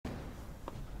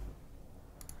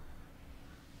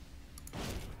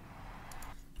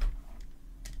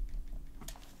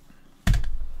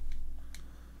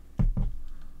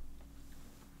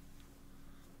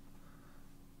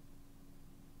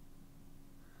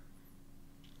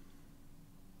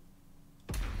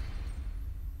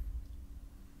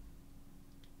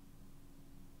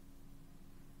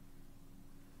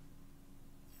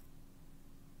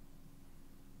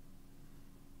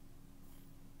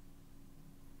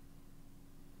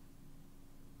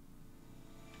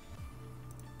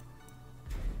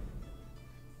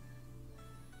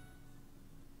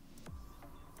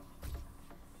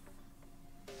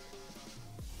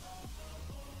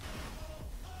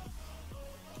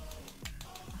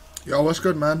Yo, what's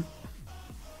good, man?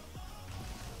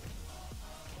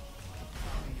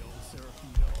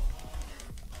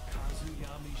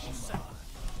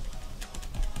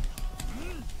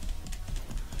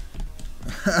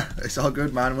 It's all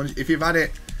good, man. If you've had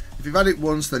it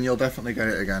once, then you'll definitely get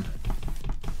it again.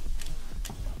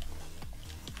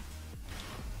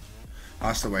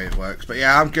 That's the way it works. But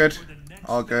yeah, I'm good.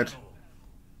 All good.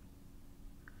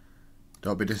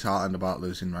 Don't be disheartened about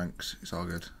losing ranks. It's all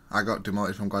good. I got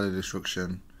demoted from GoD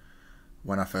Destruction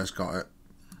when I first got it.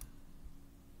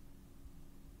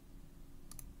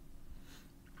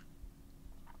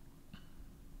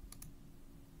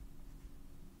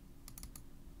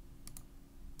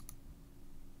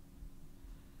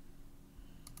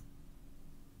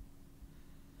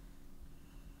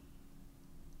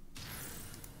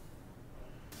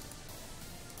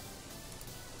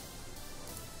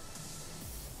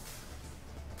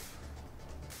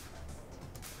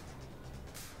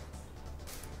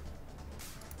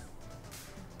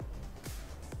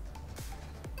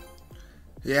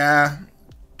 Yeah,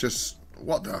 just,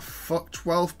 what the fuck,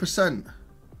 12%?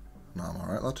 No, I'm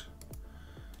alright, lad.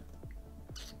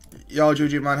 Yo,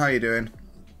 Juju, man, how you doing?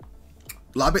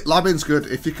 Labbing's good.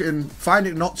 If you can find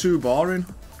it not too boring,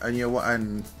 and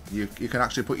you can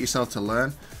actually put yourself to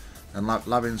learn, and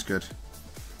Labbing's good.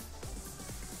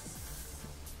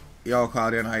 Yo,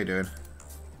 Claudio, how you doing?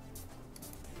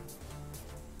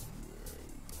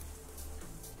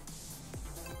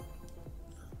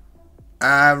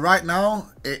 Right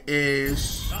now, it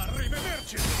is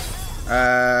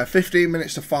 15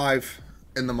 minutes to 5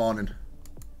 in the morning.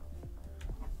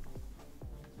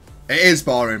 It is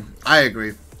boring. I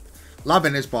agree.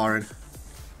 Labbing is boring.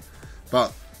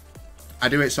 But I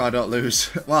do it so I don't lose.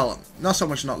 Well, not so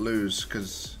much not lose,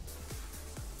 because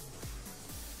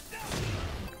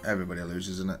everybody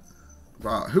loses, isn't it?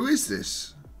 But who is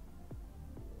this?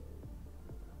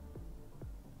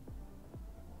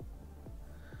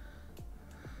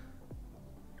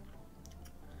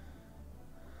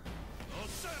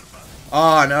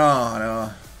 Oh,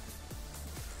 no.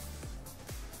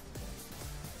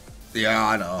 Yeah,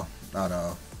 I know.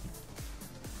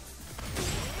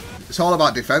 It's all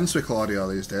about defense with Claudio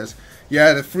these days.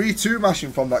 Yeah, the 3-2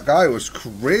 mashing from that guy was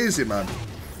crazy, man.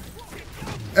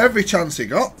 Every chance he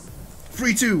got.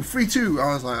 3-2, 3-2.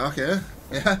 I was like, okay,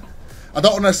 yeah. I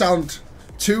don't want to sound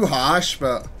too harsh,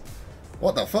 but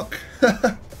what the fuck?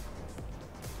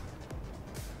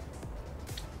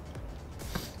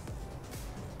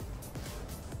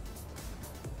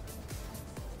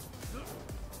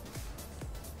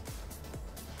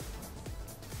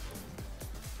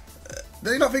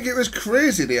 Do you not think it was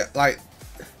crazy? Like,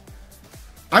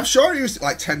 I'm sure I used it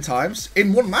like 10 times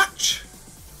in one match.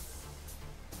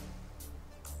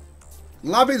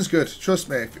 Labbing's good, trust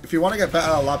me. If you want to get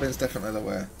better, Labbing's definitely the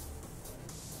way.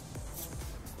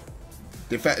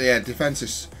 Yeah, defense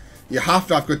is... You have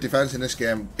to have good defense in this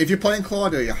game. If you're playing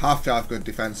Claudio, you have to have good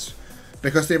defense.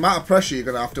 Because the amount of pressure you're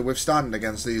going to have to withstand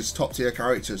against these top tier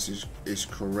characters is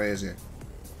crazy.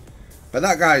 But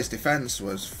that guy's defense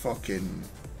was fucking...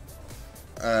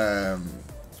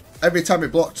 every time he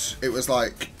blocked, it was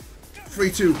like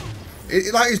 3-2.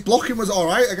 Like his blocking was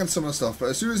alright against some of the stuff, but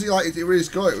as soon as he really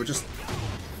scored, it was just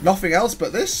nothing else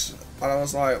but this. And I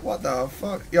was like, what the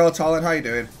fuck? Yo, Talon, how you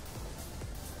doing?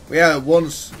 But yeah,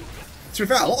 once, to be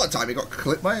fair, a lot of the time he got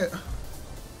clipped by it.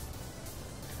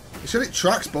 It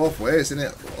tracks both ways, isn't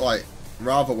it? Like,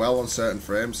 rather well on certain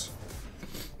frames.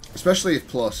 Especially if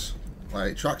plus.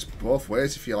 Like, it tracks both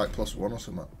ways if you're like +1 or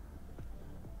something.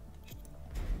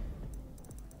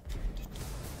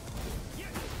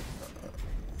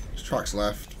 Tracks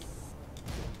left.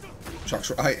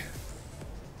 Tracks right.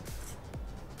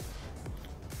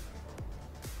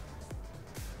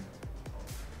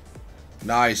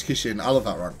 Nice, Kishin. I love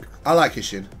that rank. I like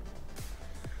Kishin.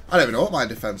 I don't even know what my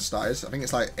defense stat is. I think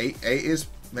it's like 80s,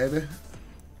 maybe.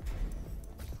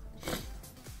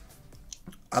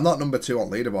 I'm not number 2 on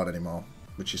leaderboard anymore,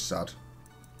 which is sad.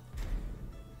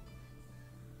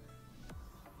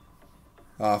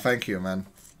 Oh, thank you, man.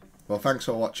 Well, thanks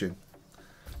for watching.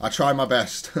 I try my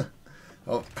best.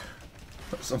 Oh,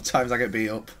 sometimes I get beat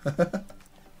up.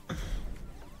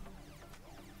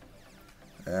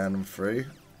 And I'm free.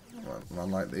 Man,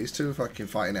 like these two fucking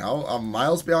fighting it out. I'm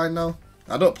miles behind now.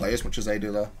 I don't play as much as they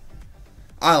do though.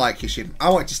 I like Kishin. I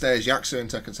want to stay as Yakuza in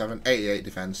Tekken 7. 88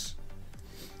 defense.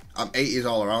 I'm 80s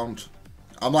all around.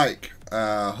 I'm like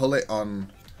Hullet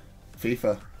on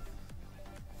FIFA.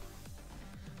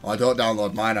 Oh, I don't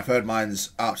download mine. I've heard mine's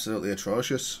absolutely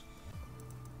atrocious.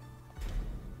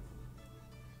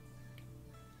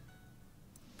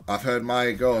 I've heard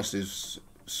my Ghost is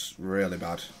really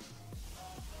bad.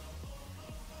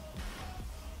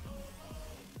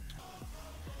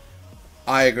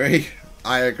 I agree.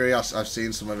 I agree. I've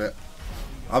seen some of it.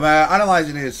 I'm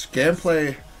analysing his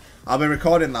gameplay. I'll be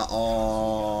recording that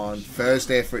on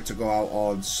Thursday for it to go out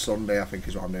on Sunday, I think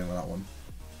is what I'm doing with that one.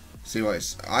 See what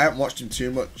it's... I haven't watched him too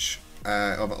much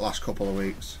over the last couple of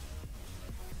weeks.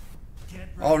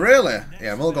 Oh, really?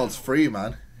 Yeah, Mulgold's free,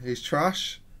 man. He's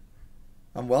trash.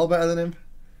 I'm well better than him.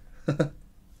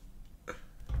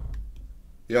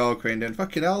 Yo, Queendon.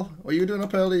 Fucking hell. What are you doing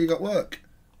up early? You got work?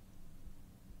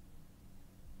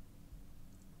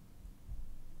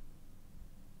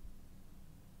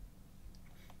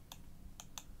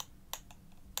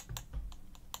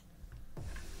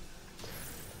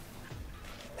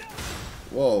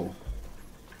 Whoa.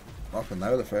 What happened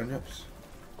there with the frame drops?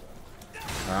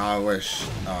 Oh, I wish.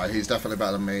 Oh, he's definitely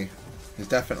better than me. He's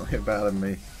definitely better than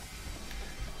me.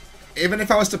 Even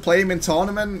if I was to play him in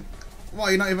tournament, what,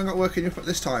 you're not even got working up at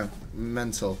this time?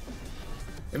 Mental.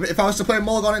 If I was to play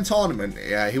Mulligan in tournament,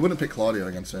 yeah, he wouldn't pick Claudio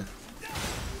against me.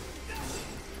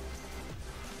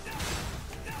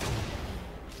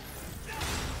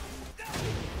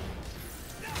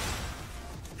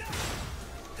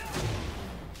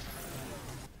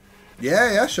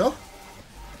 Yeah, sure.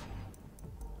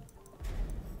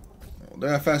 We'll do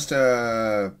a first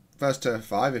to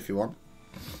 5 if you want.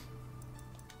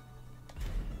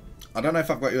 I don't know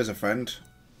if I've got you as a friend.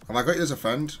 Have I got you as a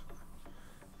friend?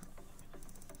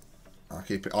 I'll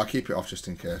keep it off just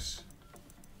in case.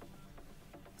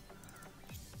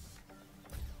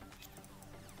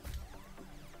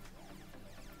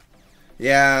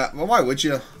 Yeah, well, why would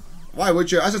you? Why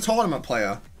would you? As a tournament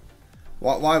player,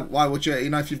 why would you? You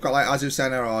know, if you've got like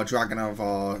Azucena or Dragonov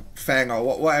or Feng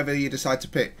or whatever you decide to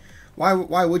pick, why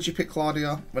would you pick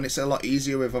Claudio when it's a lot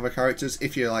easier with other characters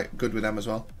if you're like good with them as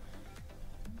well?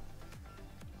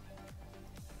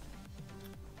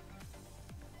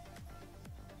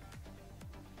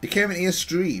 He came into your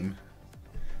stream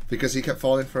because he kept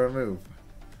falling for a move.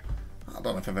 I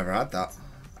don't know if I've ever had that.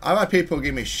 I've had people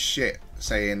give me shit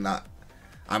saying that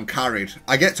I'm carried.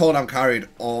 I get told I'm carried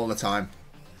all the time.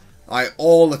 Like,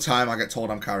 all the time I get told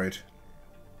I'm carried.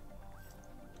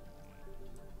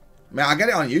 I mean, I get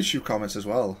it on YouTube comments as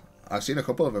well. I've seen a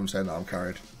couple of them saying that I'm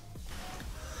carried.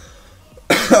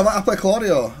 I play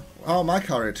Claudio. How am I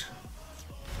carried?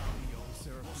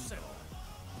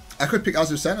 I could pick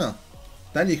Azucena.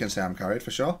 Then you can say I'm carried,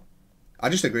 for sure. I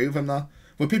just agree with him, though.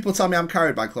 When people tell me I'm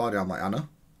carried by Claudio, I'm like, I know.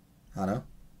 I know.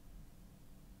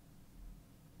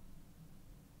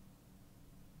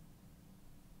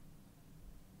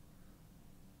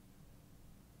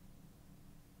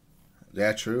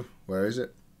 Yeah, true. Where is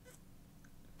it?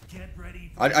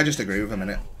 I just agree with him,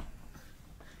 innit?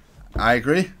 I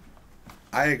agree.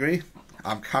 I agree.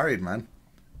 I'm carried, man.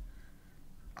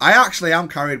 I actually am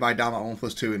carried by Dam at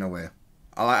 1+2 in a way.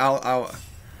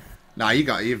 Nah, you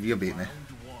beat me.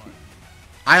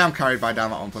 I am carried by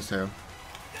Dam at 1+2.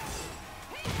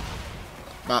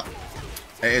 But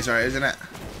it is alright, isn't it?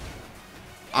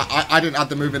 I didn't add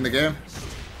the move in the game.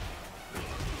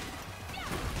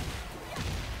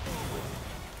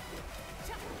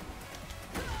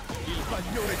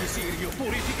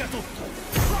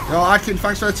 Yo, Akin,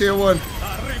 thanks for the tier 1.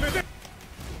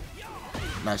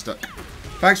 Nice duck.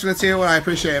 Thanks for the tier 1, I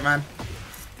appreciate it, man.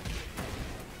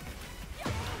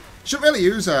 Shouldn't really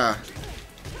use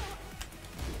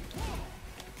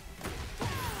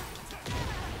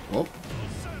Whoop.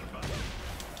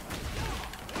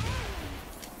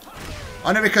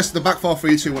 I know, because the back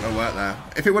 4-3-2 wouldn't have worked there.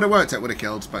 If it would have worked, it would have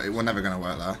killed, but it was never going to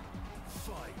work there.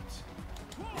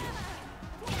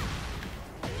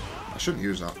 I shouldn't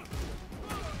use that.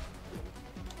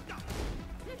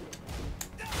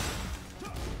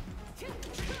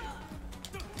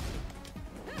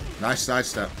 Nice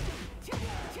sidestep.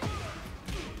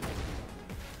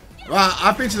 Well,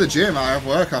 I've been to the gym. I have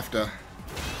work after.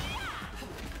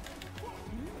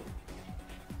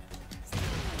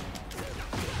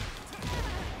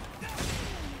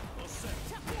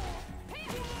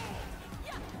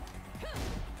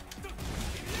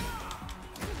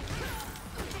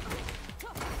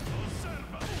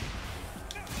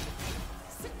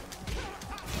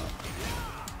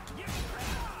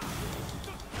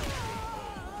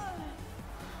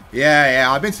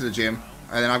 Yeah, I've been to the gym,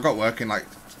 and then I've got work in like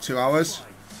 2 hours.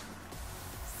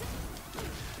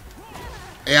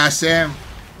 Yeah, same.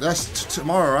 That's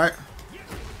tomorrow, right?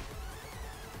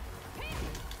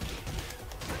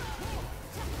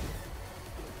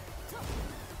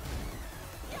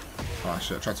 Oh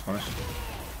shit, I tried to punish.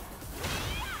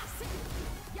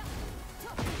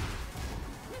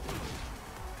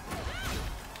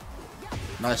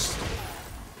 Nice.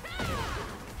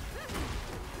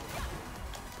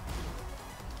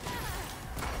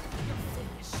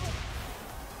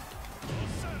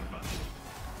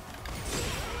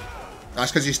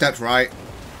 That's because you stepped right.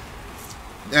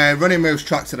 Running moves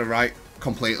track to the right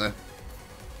completely.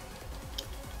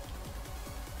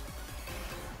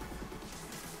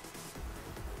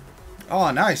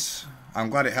 Oh, nice. I'm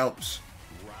glad it helps.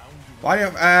 Why do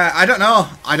you, I don't know.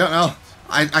 I don't know.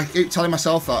 I keep telling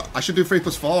myself that. I should do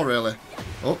 3+4, really.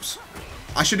 Oops.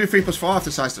 I should do 3+4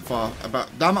 after sidestep 4. But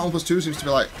damn it, 1+2 seems to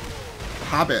be like a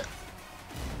habit.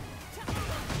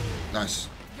 Nice.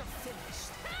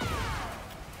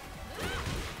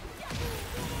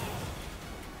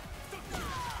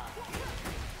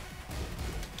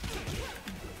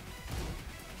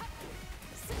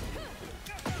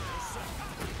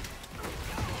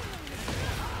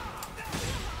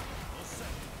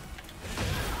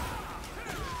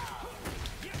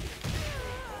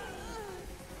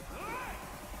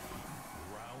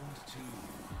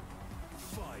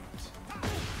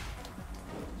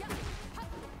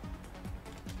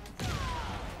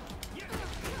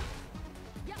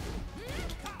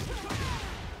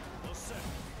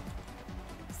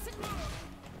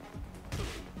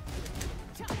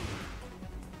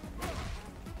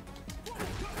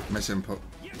 Miss input.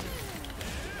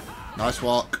 Nice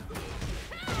walk.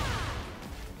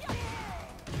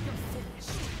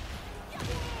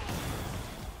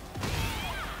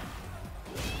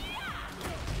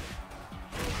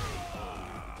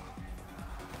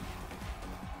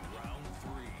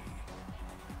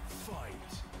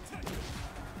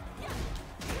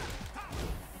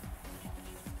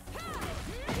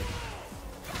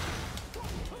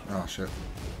 Oh shit.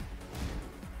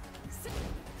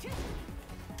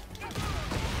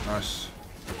 Nice.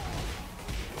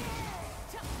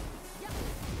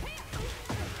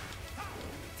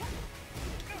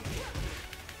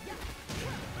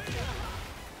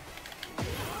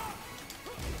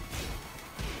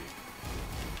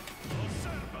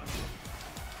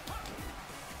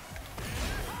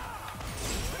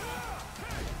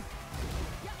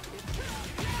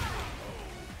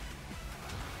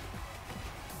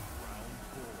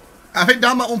 I think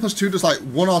down at 1+2 does like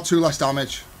 1 or 2 less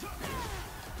damage.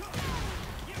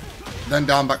 Then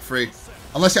down back 3.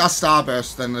 Unless it has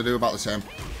Starburst, then they do about the same.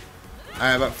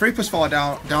 But 3+4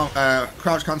 down,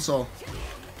 crouch cancel.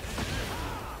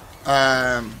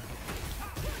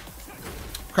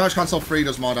 Crouch cancel 3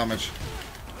 does more damage.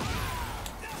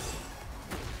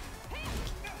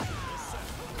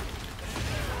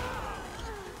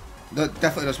 That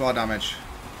definitely does more damage.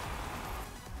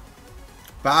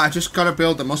 But I just gotta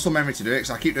build the muscle memory to do it,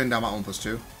 because I keep doing down at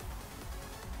 1+2.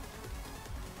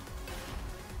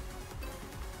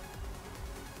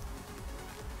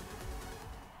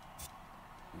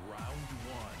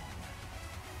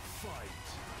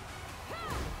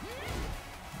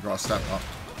 Gotta step up.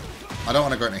 I don't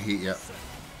want to go into heat yet.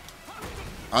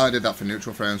 I only did that for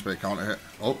neutral frames, but it counter hit.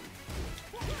 Oh.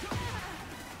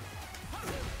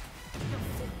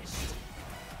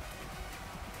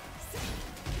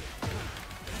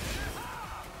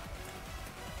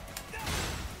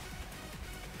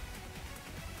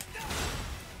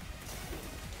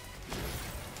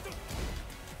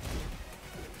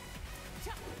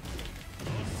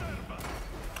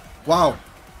 Wow.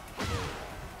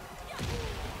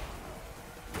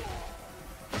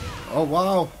 Oh,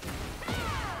 wow.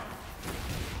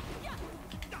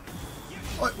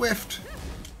 Oh, it whiffed.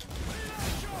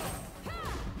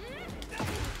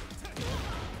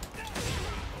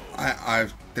 I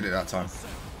did it that time.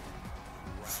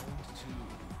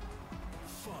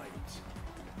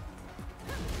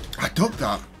 I ducked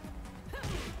that.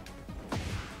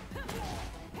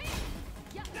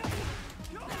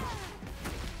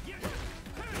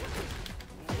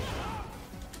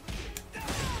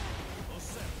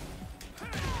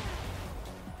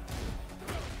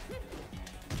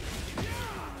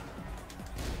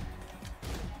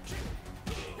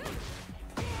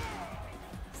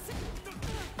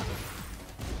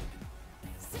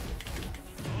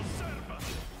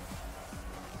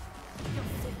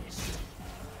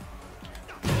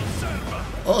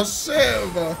 Oh,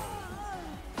 Silver!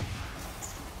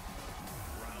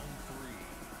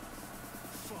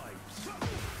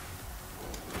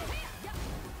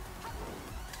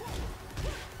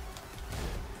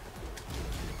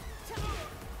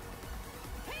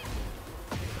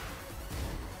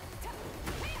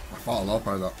 I fought a lot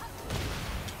by that.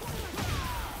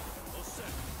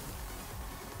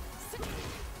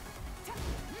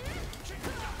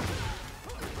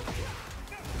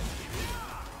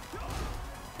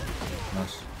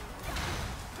 Nice.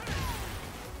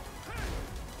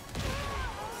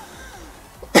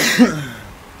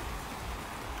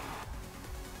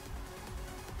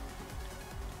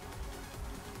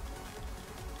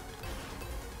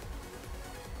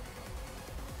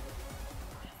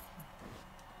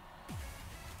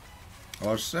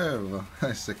 or so.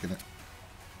 Sick in it.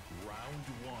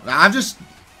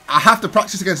 I have to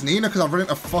practice against Nina because I'm running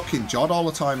a fucking Jod all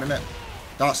the time, innit?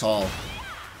 That's all.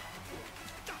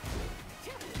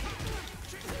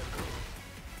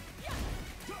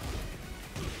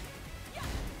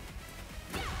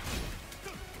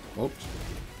 Oops.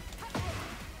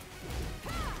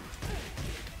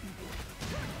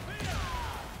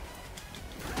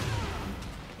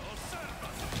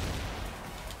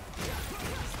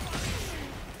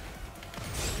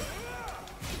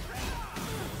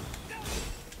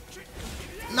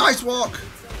 Nice walk.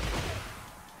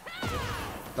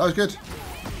 That was good.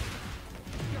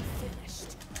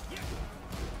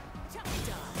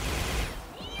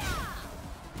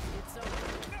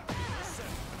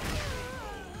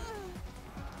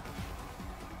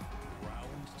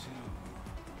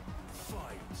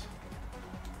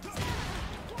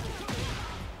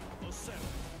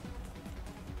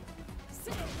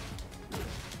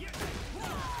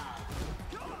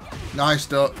 Nice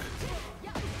duck.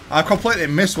 I completely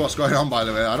missed what's going on, by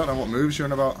the way. I don't know what moves you're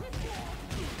on about.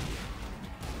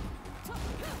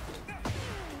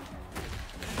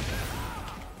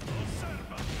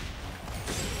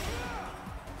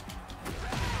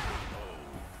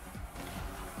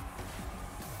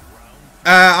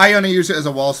 I only use it as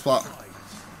a wall splat.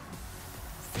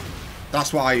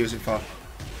 That's what I use it for.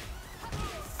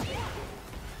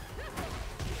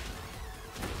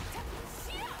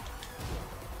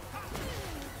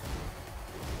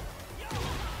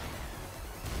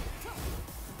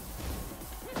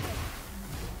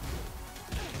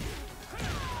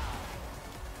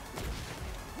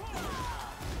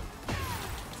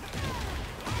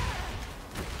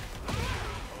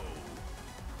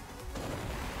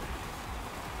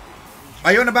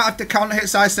 Are you on about the counter hit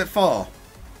side step 4?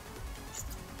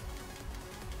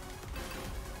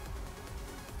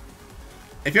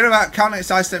 If you're about counter hit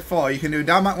side step 4, you can do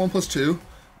down back 1+2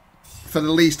 for the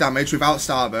least damage without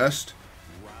starburst.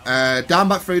 Down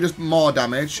back 3 does more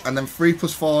damage, and then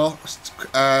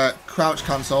 3+4 crouch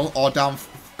cancel or down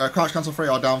crouch cancel 3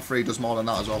 or down 3 does more than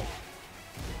that as well.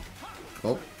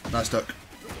 Oh, nice duck.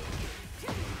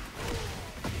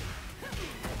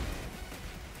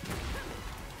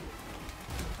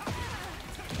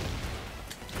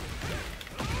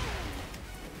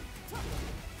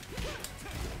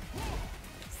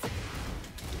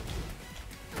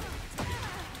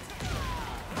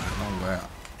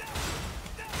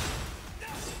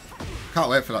 Can't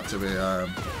wait for that to be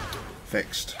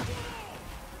fixed.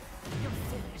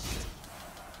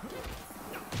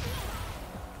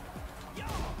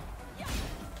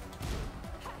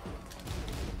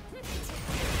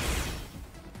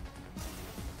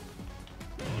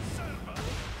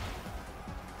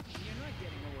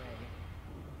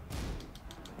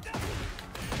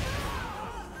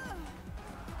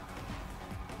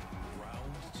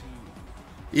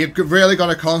 You've really got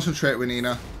to concentrate with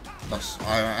Nina.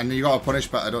 And you got to punish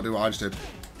better, don't do what I just did.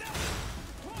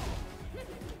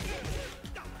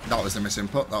 That was the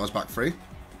misinput, that was back 3.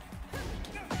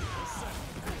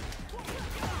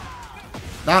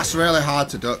 That's really hard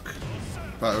to duck,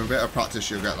 but with a bit of practice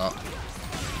you'll get that.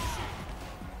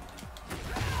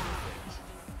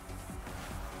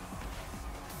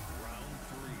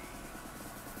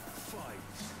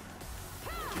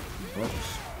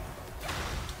 Whoops.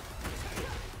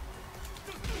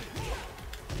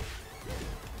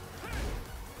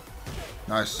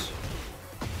 Nice.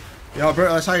 Yo,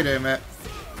 Brutus, how you doing, mate?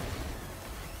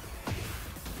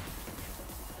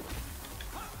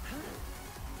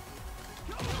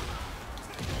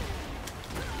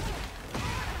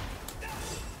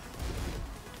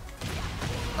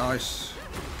 Nice.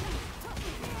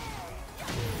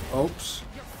 Oops.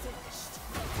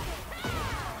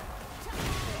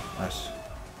 Nice.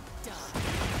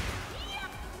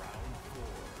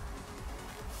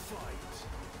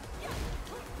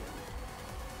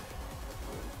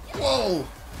 Whoa!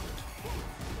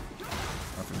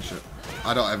 I'll finish it.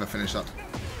 I don't ever finish that.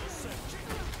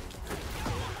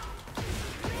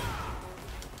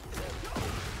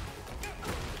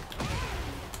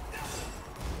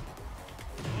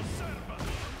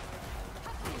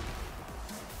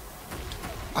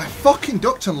 I fucking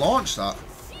ducked and launched that.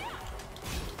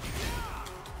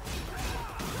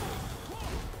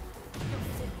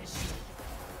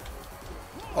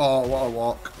 Oh, what a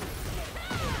walk.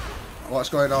 What's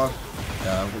going on?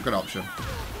 Yeah, good option.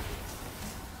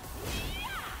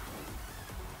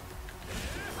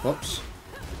 Whoops.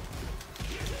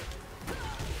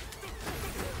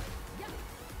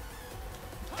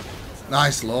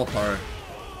 Nice low parry.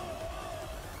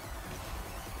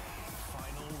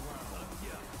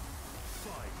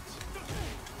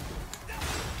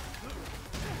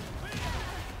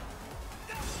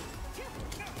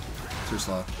 Too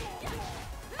slow.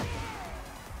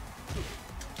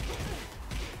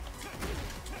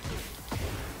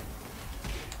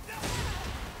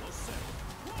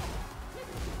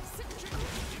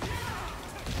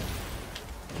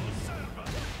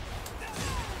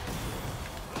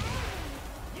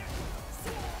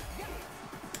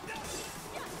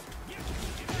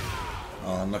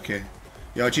 Oh, unlucky.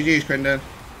 Yo, GG's, Crinden.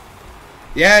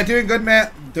 Yeah, doing good, mate.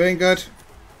 Doing good.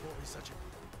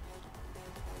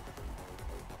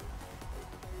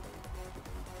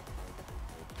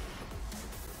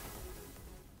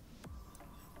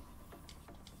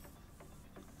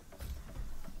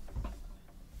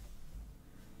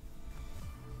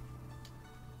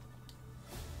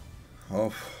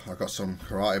 Oh, I got some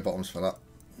karate bottoms for that.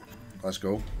 Let's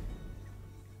go.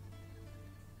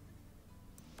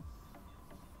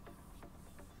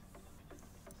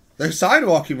 The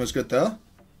sidewalking was good though.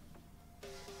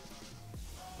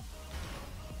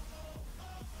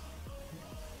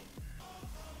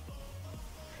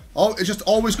 Oh, it just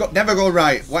always never go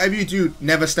right. Whatever you do,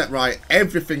 never step right.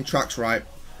 Everything tracks right.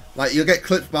 Like you'll get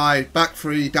clipped by back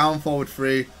three, down forward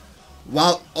three,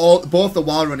 while both the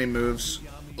while running moves.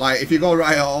 Like if you go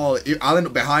right at all, I'll end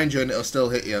up behind you and it'll still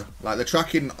hit you. Like the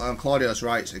tracking on Claudio's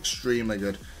right is extremely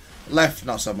good. Left,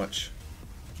 not so much.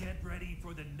 Get ready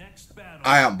for the next battle.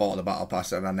 I haven't bought the battle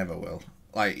pass and I never will.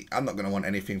 Like I'm not gonna want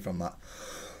anything from that.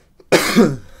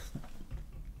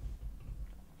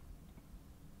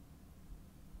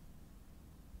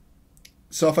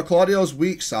 So for Claudio's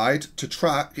weak side, to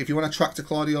track, if you want to track to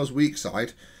Claudio's weak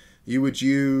side, you would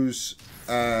use,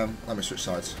 let me switch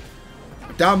sides.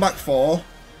 Down back 4,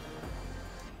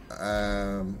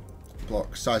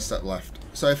 block, side step left.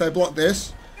 So if they block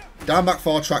this, down back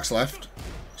 4 tracks left,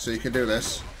 so you can do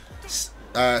this.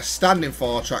 Standing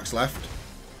 4 tracks left.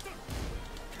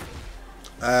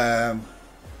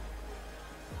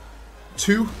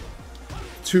 Two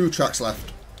tracks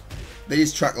left.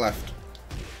 These track left.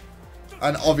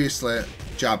 And obviously,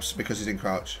 jabs because he's in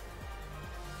crouch.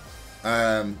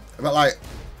 But like,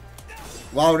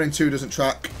 while running 2 doesn't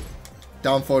track,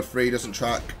 down forward 3 doesn't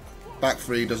track, back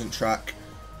 3 doesn't track,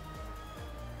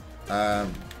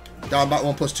 down back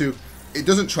 1 plus 2, it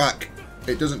doesn't track.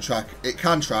 It doesn't track. It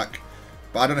can track,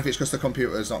 but I don't know if it's because the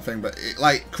computer is not thing. But it,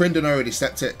 like Crinden already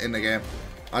stepped it in the game.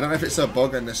 I don't know if it's a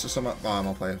bug in this or something. Oh, I'm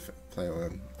gonna play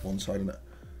it one side, innit?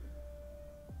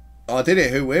 Oh, did it?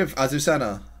 Who with?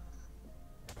 Azucena.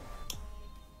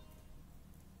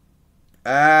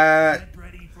 I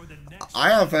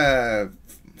have a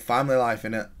family life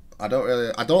in it. I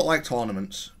don't like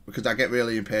tournaments because I get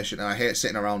really impatient and I hate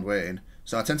sitting around waiting.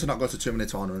 So I tend to not go to too many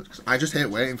tournaments because I just hate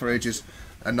waiting for ages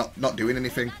and not doing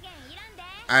anything.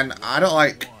 And I don't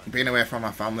like being away from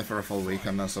my family for a full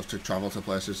weekend and stuff to travel to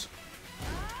places.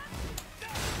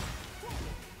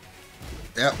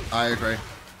 Yep, I agree.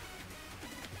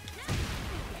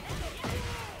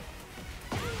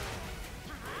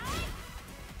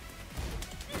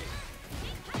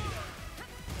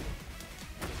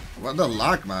 What the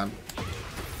lag, man?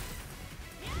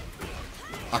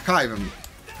 I can't even.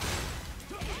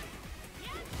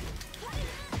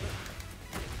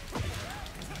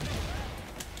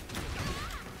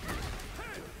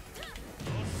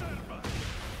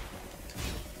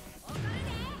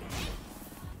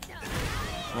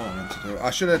 What am I meant to do?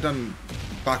 I should have done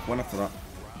back 1 after that.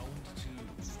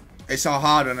 It's so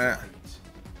hard, isn't it?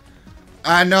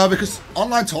 I know, because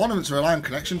online tournaments rely on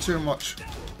connection too much.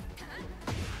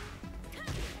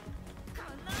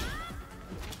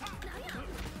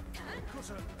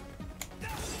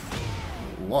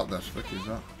 What the frick is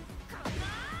that?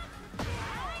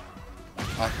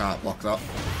 I can't block that.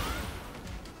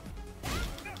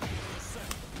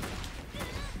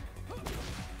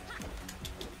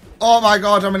 Oh my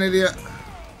god, I'm an idiot.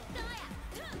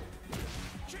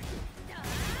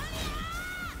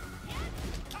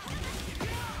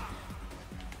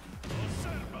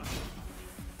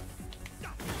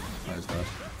 That is dead.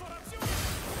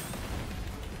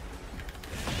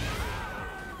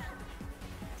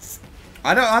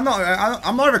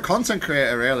 I'm more of a content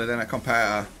creator really than a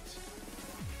competitor.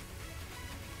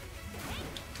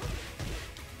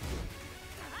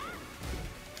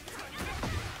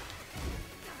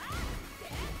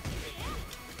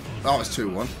 That was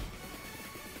 2-1.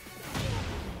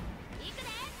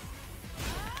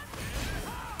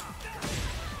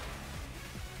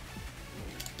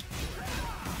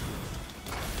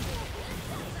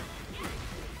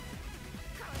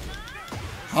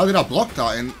 How did I block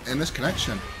that in this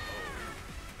connection?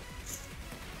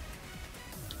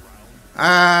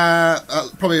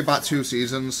 Probably about 2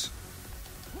 seasons.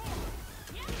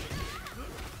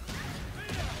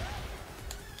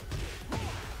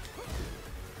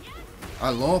 I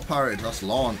low parried. That's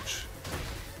launch.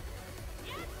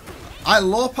 I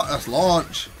low parried. That's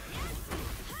launch.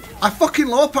 I fucking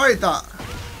low parried that.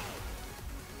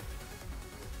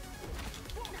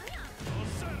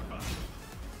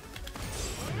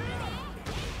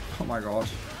 Oh my god.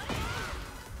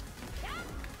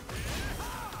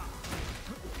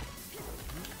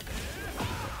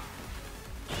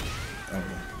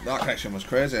 That connection was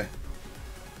crazy.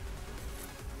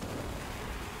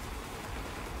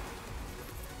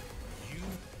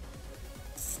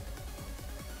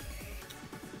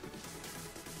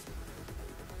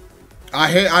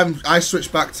 I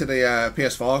switched back to the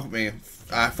PS4 with me.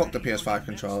 I fucked the PS5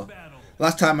 controller.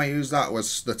 Last time I used that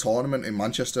was the tournament in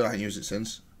Manchester. I haven't used it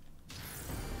since.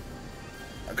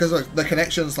 Because the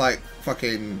connection's like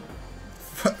fucking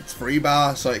 3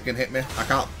 bar, so it can hit me. I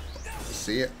can't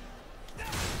see it.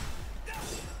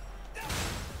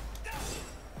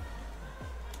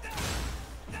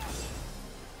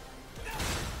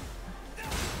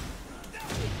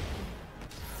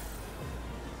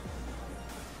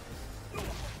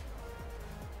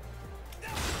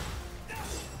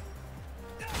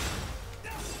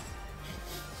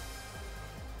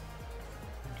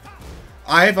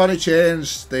 I've only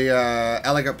changed the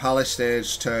Elegant Palace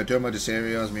stage to Duomo de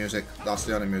Serio's music. That's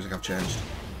the only music I've changed.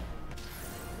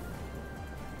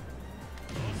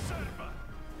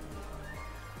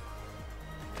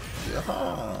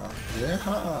 Yeah,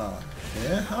 yeah,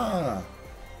 yeah.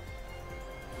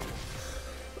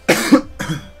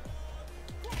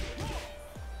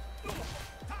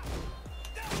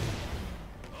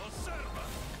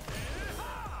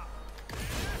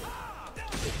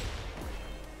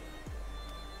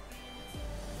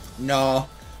 No,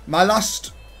 my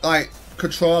last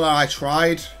controller I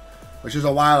tried, which was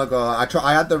a while ago.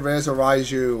 I had the Razer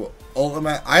Raiju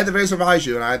Ultimate. I had the Razer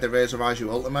Raiju and I had the Razer Raiju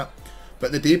Ultimate,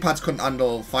 but the D-pads couldn't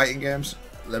handle fighting games.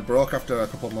 They broke after a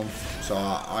couple of months, so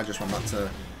I just went back to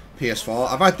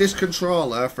PS4. I've had this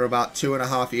controller for about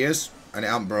 2.5 years and it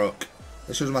hasn't broke.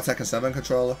 This was my Tekken 7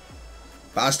 controller,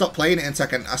 but I stopped playing it in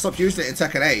Tekken. I stopped using it in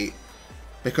Tekken 8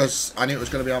 because I knew it was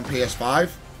going to be on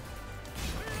PS5.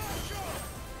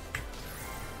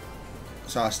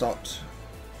 So I stopped.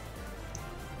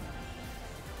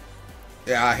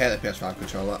 Yeah, I hate the PS5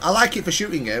 controller. I like it for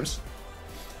shooting games.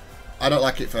 I don't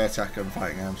like it for Tekken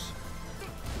fighting games.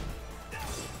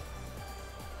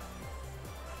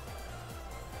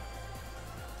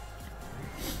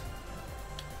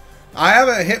 I have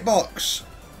a hitbox,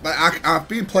 but I've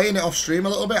been playing it off stream a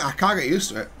little bit. I can't get used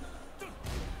to it.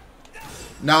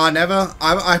 No, I never.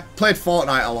 I played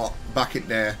Fortnite a lot back in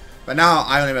there. But now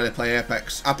I only really play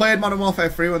Apex. I played Modern Warfare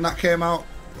 3 when that came out.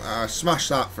 I smashed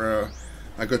that for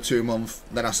a good 2 months.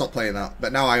 Then I stopped playing that.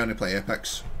 But now I only play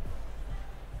Apex.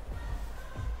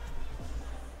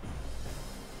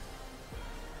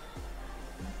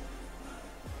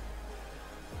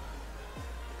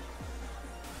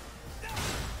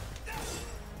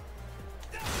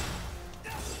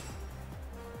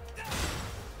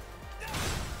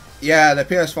 Yeah, the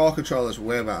PS4 controller is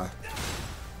way better.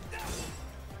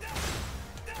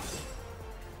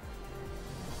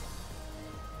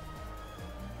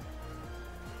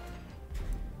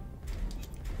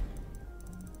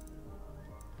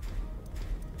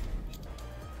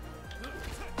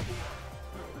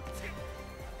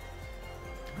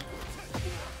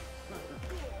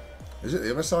 Is it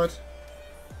the other side?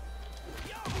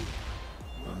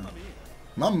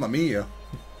 Mamma mia.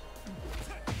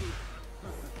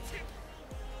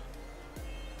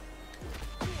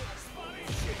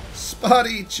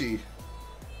 Sparici.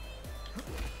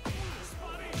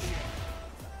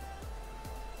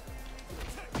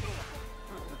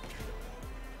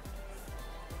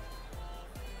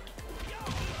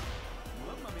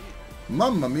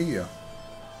 Mamma mia.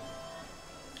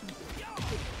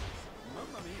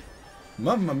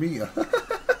 Mamma mia.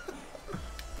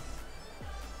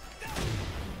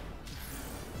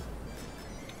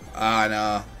 I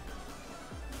know.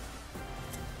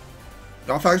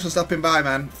 No, thanks for stopping by,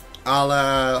 man.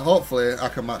 I'll hopefully I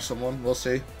can match someone. We'll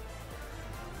see.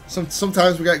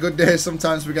 Sometimes we get good days.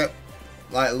 Sometimes we get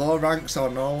like low ranks or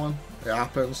no one. It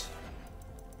happens.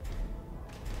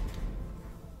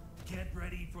 Get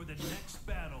ready for the next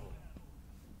battle.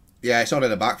 Yeah, it's only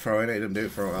the back throw, innit? It didn't do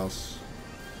it for what else.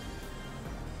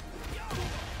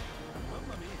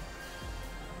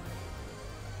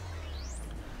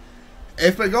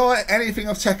 If we go at anything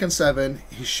of Tekken 7,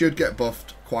 he should get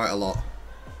buffed quite a lot.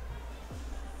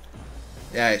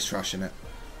 Yeah, it's trashing it.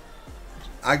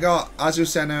 I got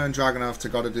Azucena and Dragunov to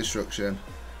God of Destruction,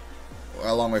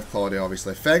 along with Claudio,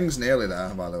 obviously. Feng's nearly there,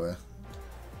 by the way.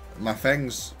 My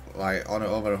Feng's like on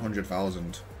over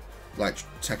 100,000. like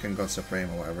Tekken God Supreme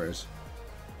or whatever it is.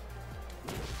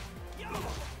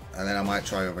 And then I might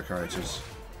try other characters.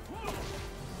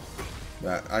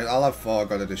 But I'll have 4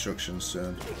 God of Destruction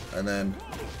soon. And then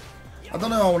I don't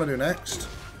know what I want to do next.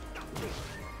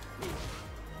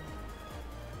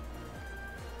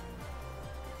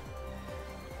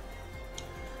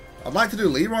 I'd like to do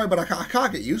Leroy, but I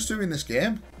can't get used to him in this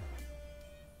game.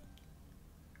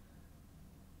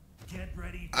 Get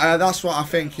ready. That's what I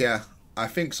think, yeah. I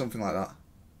think something like that.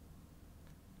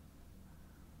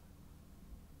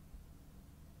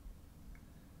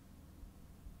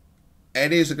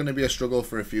 Eddies are going to be a struggle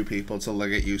for a few people till they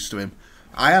get used to him.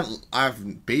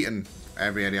 I've beaten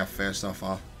every Eddie I've faced so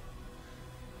far.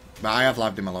 But I have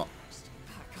loved him a lot.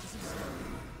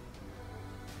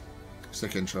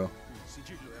 Sick intro.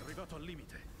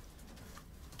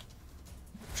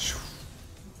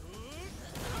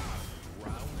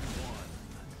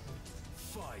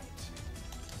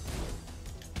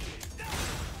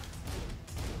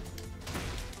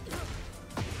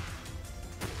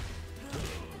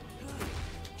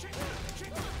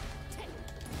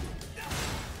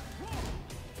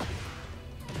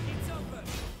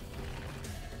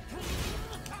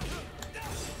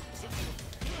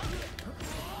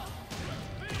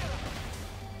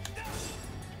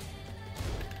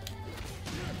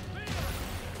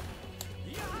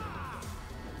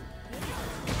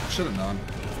 Should have known.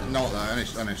 Not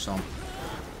that, only some.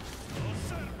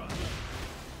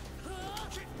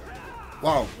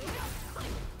 Wow.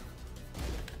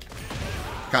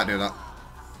 Can't do that.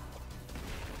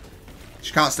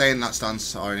 She can't stay in that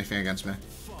stance or anything against me.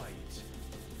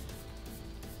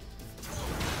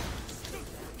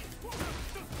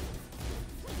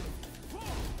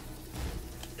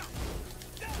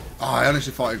 Oh, I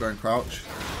honestly thought he was going crouch.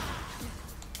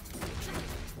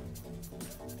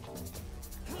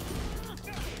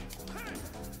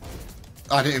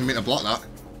 I didn't even mean to block that.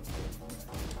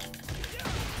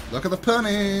 Look at the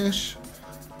punish.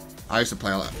 I used to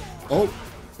play like that. Oh,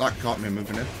 that caught me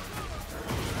moving in.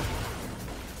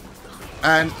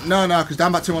 And no, because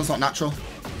down back 2-1's not natural.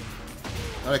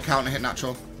 Not a counter hit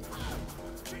natural.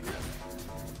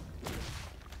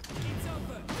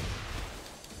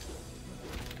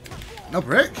 No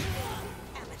break.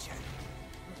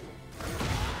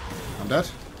 I'm dead.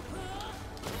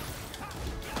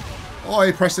 Oh,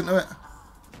 he pressed into it.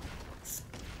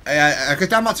 Because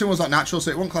down back 2-1's not natural,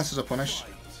 so it won't class as a punish.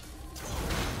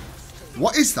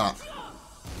 What is that?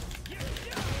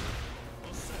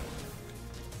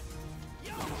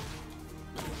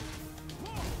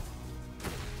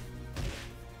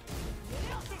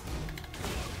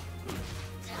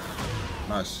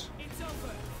 Nice.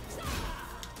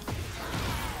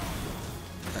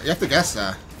 You have to guess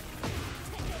there.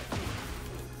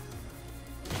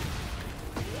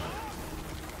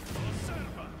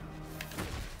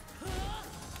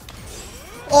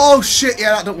 Oh shit,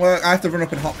 yeah, that don't work. I have to run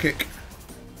up and hop kick.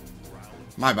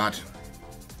 My bad.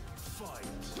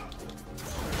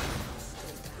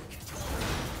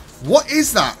 What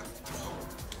is that?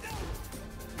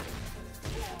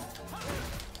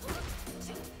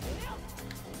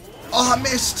 Oh, I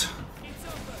missed.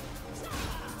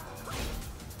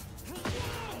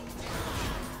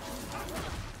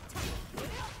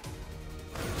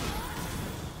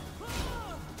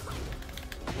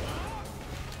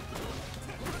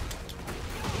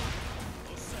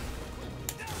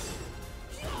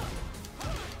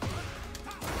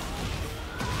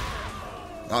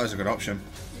 That was a good option.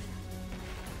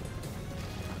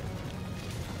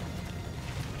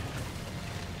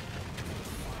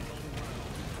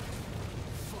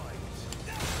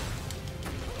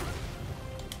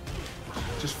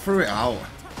 Just threw it out.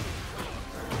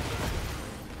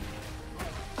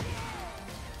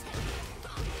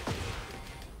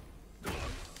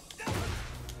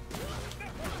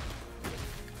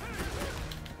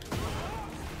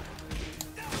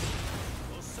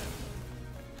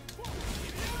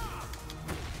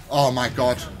 Oh my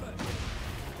god.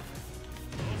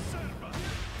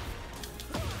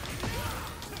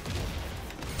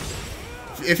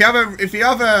 If you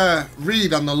have a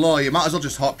read on the low, you might as well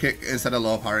just hop kick instead of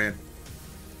low parrying.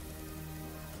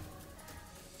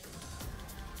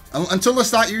 Until they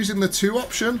start using the 2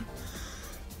 option,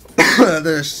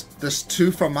 there's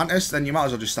 2 from Mantis, then you might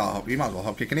as well just start hop. You might as well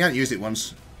hop kick, and he hadn't used it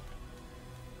once.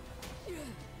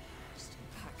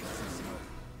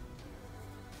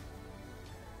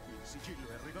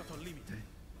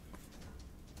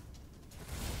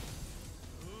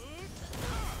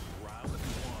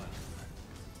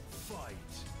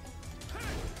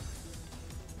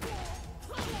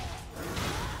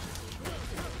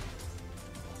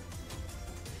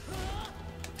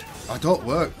 I don't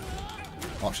work.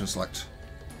 Option select.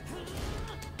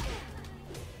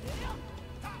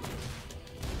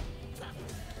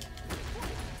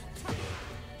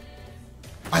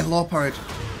 I low parried.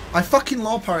 I fucking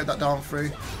low parried that down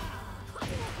 3.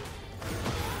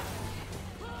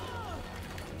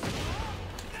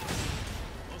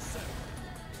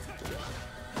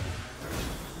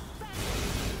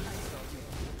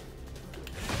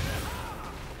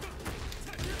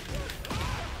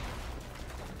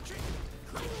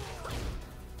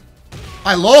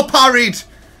 I low parried!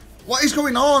 What is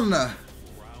going on? I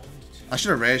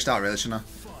should have raged out really, shouldn't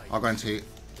I? I'll go into heat.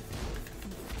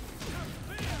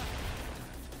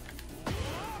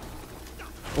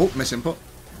 Oh, miss input.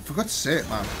 For God's sake,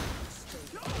 man.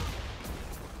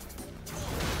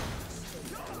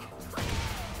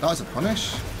 That was a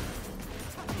punish.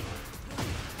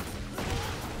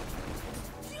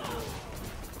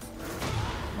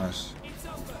 Nice.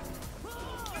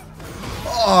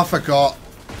 Oh, I forgot.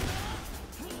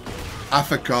 I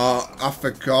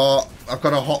forgot. I've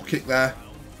got a hop kick there.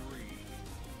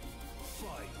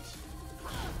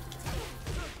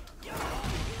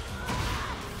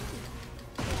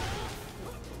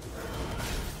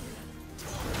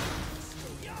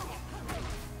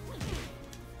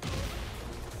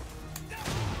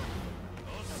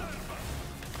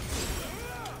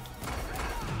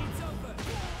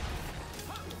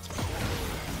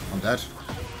 I'm dead.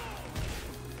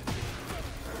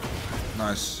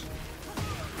 Nice.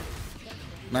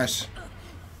 Nice.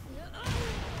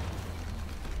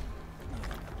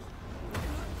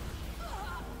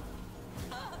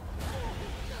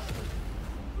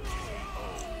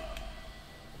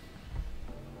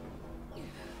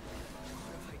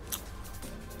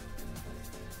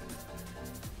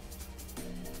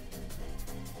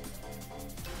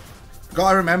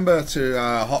 Gotta remember to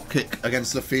hop kick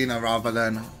against Lafina rather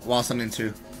than whilst I'm in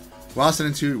 2. Whilst I'm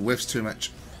in 2 whiffs too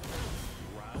much.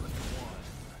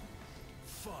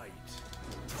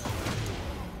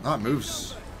 That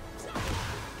moves.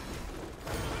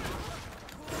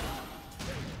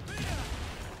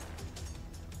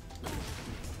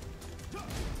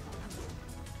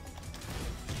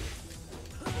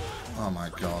 Oh my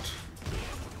god.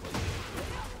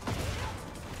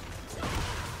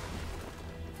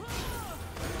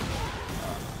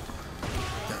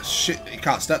 Shit, you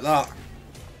can't step that.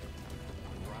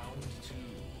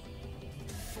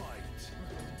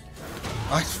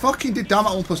 I fucking did damn it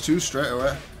 1+2 straight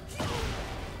away.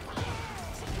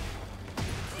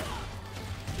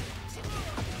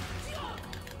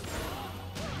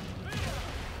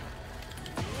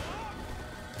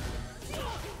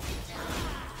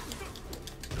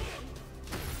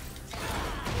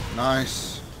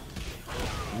 Nice.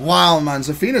 Wow, man.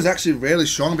 Zafina's actually really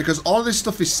strong because all this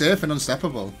stuff is safe and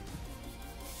unsteppable.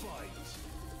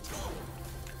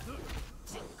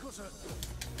 Oh,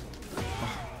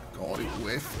 God, it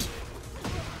whiffed.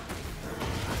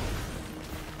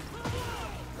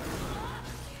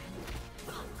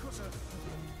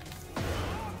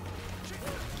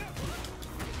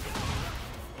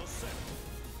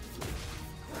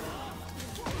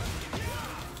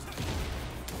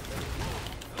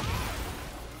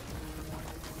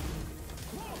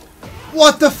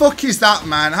 What the fuck is that,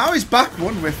 man? How is back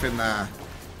 1 whiffing there?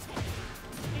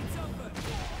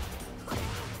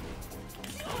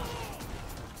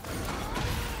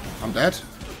 I'm dead.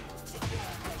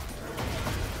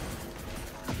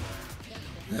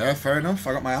 Yeah, fair enough.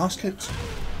 I got my ass kicked.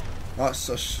 That's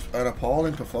such an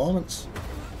appalling performance.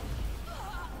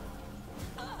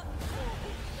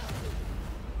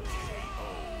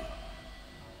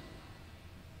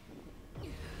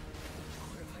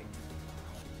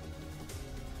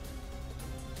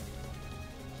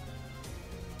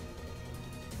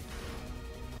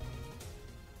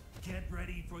 Get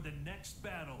ready for the next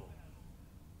battle.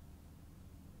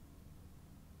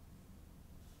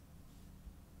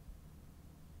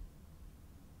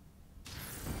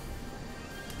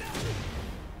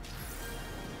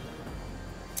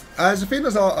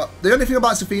 Zafina's the only thing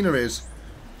about Zafina is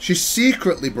she's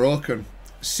secretly broken.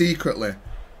 Secretly.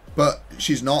 But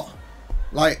she's not.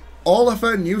 Like, all of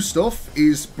her new stuff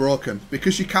is broken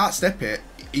because you can't step it.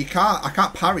 I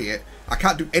can't parry it. I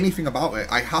can't do anything about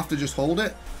it. I have to just hold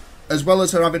it. As well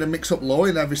as her having a mix-up low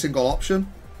in every single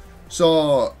option.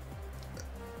 So,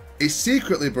 it's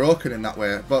secretly broken in that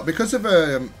way. But because of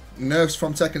her nerfs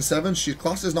from Tekken 7, she's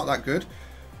class is not that good.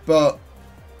 But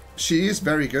she is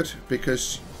very good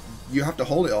because you have to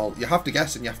hold it all. You have to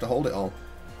guess and you have to hold it all.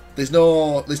 There's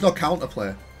no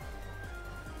counterplay.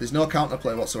 There's no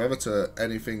counterplay whatsoever to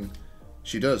anything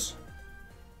she does.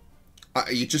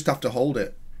 You just have to hold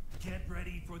it. Get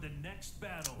ready for the next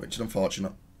battle. Which is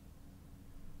unfortunate.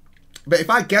 But if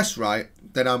I guess right,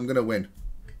 then I'm gonna win.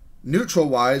 Neutral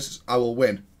wise, I will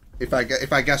win. If I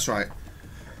guess right.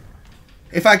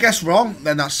 If I guess wrong,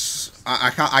 then that's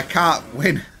I can't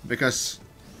win because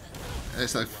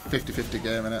it's a 50-50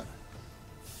 game, innit?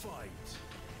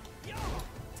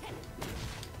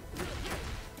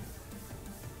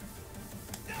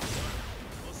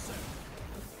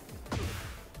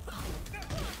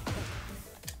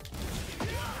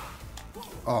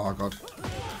 Oh god.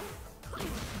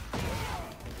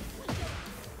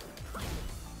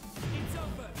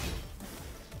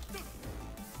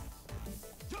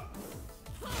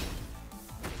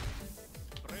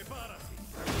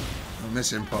 I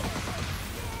miss input.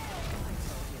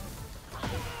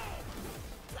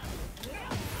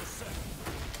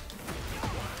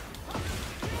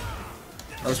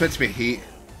 That was meant to be heat.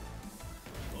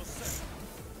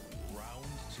 Round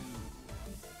 2.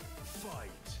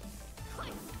 Fight.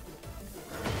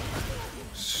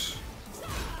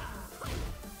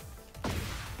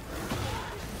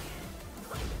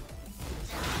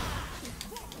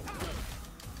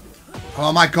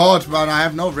 Oh my god, man, I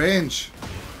have no range.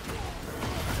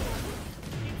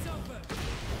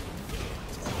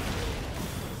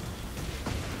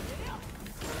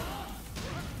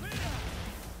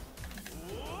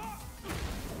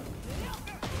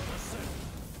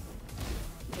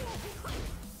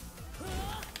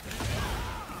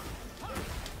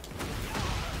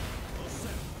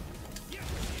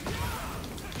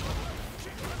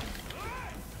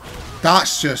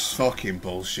 That's just fucking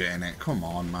bullshit, innit? Come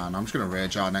on, man. I'm just gonna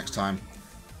rage out next time.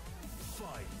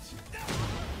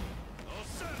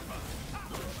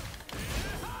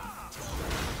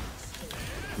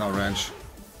 No range.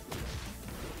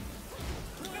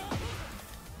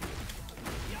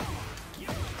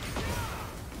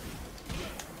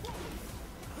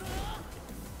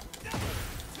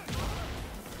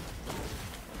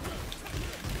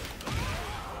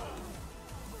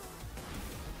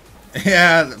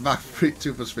 Yeah, that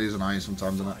 2+3 is annoying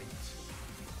sometimes, isn't it?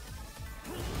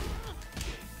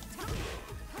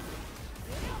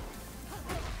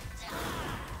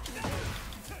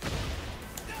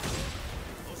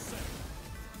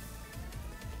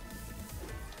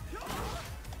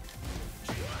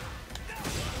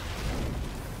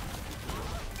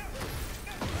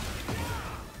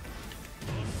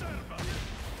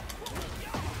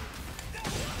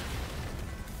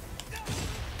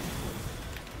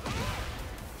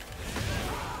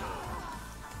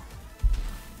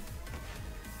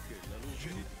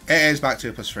 It is back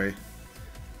 2+3.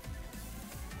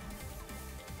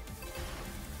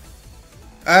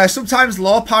 Sometimes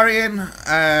low parrying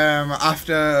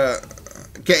after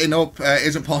getting up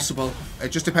isn't possible. It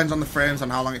just depends on the frames and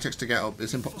how long it takes to get up.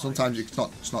 Sometimes it's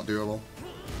not doable.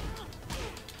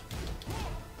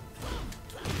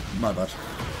 My bad.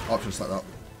 Options like that.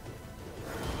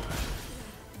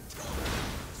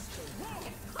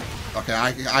 Okay,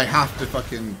 I have to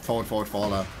fucking forward fall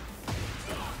there.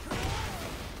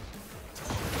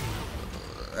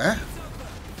 Eh?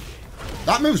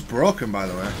 That move's broken, by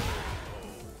the way.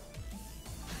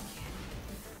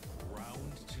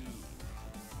 Round 2.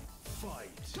 Fight.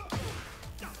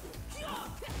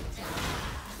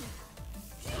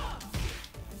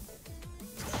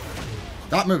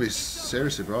 That move is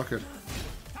seriously broken.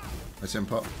 It's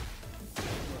input.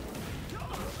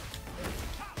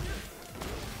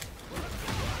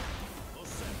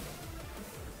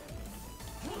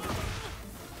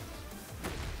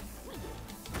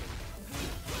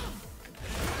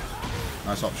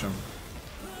 Nice option.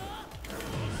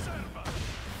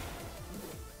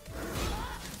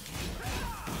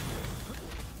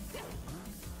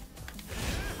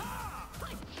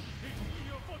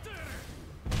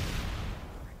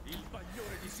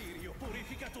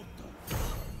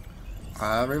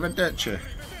 Arrivederci.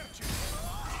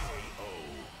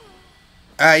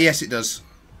 Yes, it does.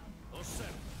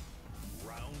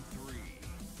 Round 3.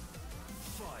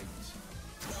 Fight.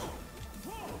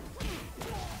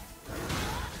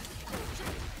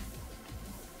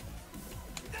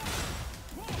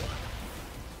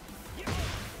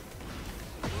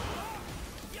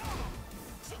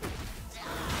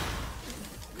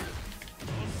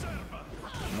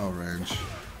 No range.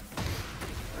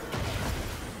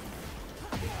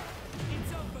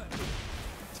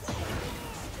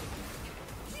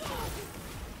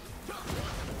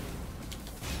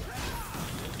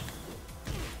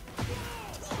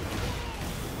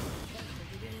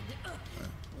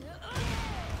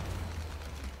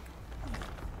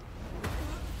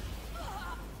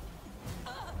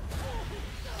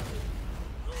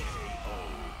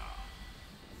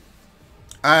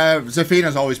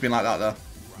 Zafina's always been like that though.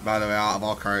 By the way, out of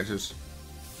all characters.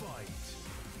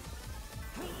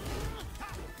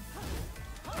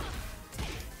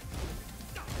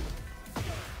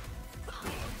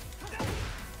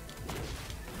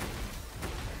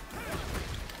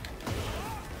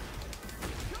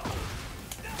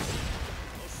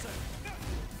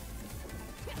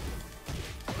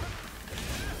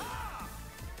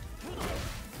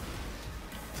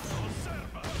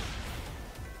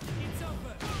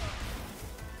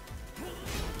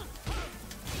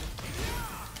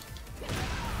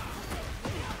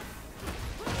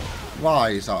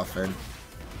 Why is that a thing?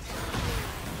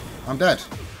 I'm dead.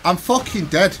 I'm fucking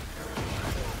dead.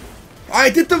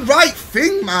 I did the right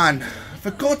thing, man.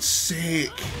 For God's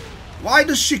sake. Why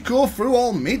does she go through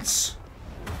all mids?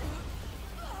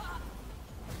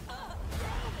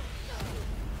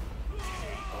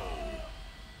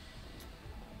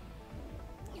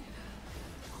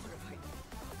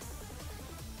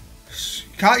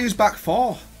 Can't use back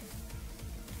four.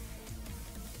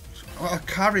 What a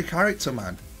carry character,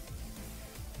 man.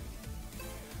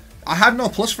 I have no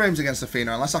plus frames against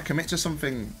Athena unless I commit to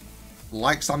something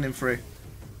like standing free.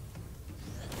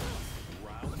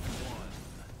 Round 1.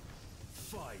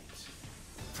 Fight.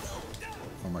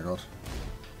 Oh my god.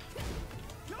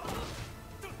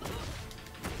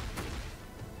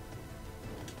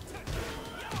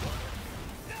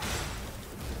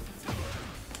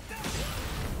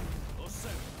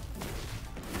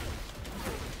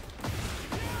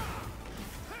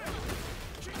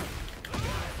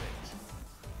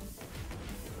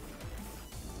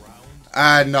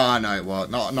 No, it won't.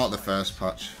 Not the first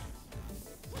patch.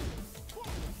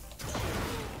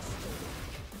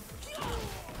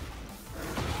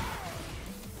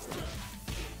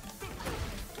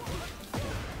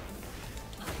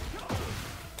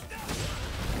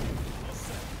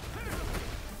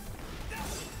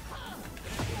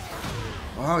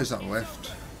 How is that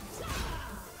left?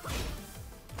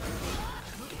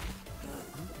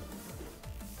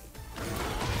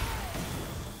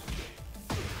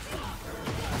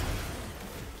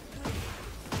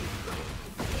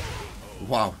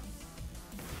 Wow.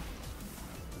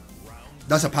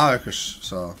 That's a power crush,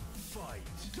 so.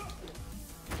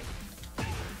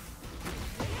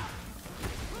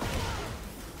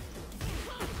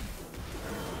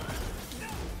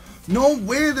 No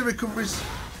way the recoveries.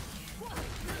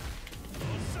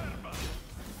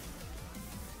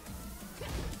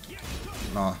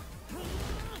 No.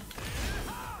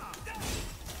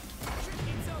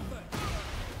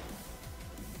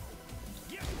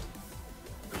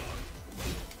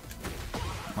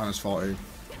 Minus 40.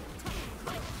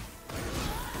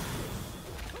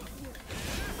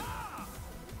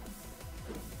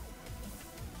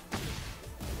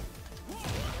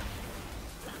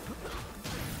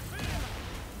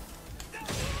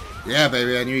 Yeah,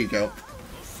 baby, I knew you'd go.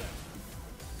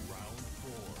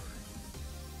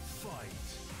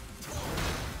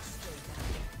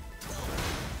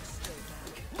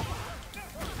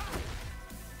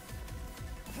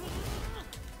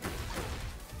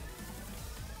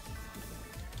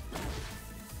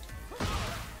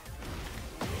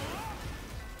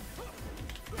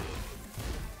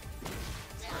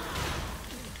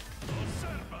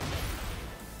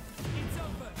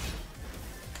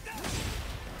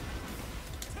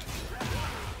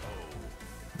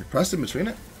 Pressed in between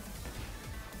it.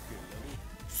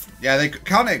 Yeah, the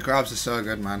counter grabs are so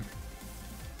good, man.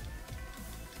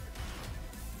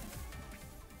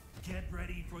 Get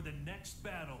ready for the next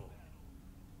battle.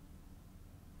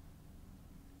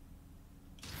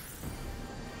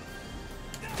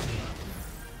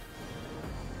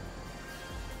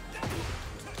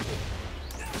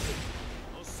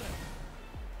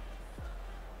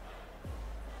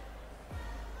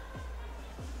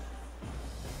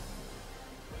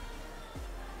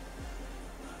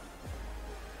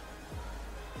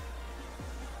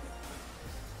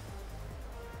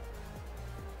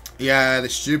 Yeah, they're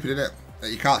stupid, isn't it?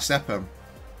 That you can't step them.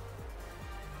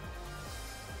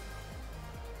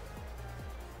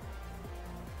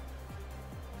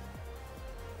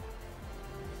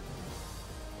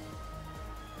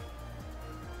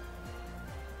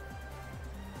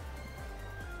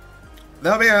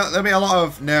 There'll be a lot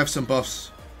of nerfs and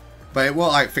buffs, but it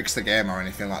won't like fix the game or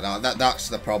anything like that. That's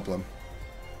the problem.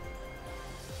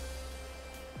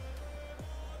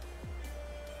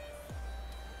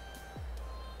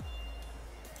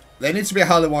 They need to be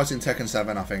how they was in Tekken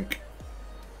 7, I think.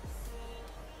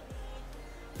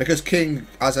 Because King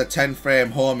has a 10 frame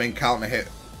homing counter hit.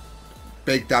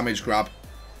 Big damage grab.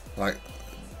 Like,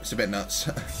 it's a bit nuts.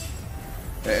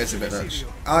 It is a bit nuts.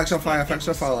 Alex on fire, thanks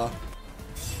for the follow.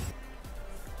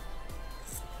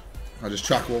 I just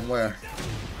track one way.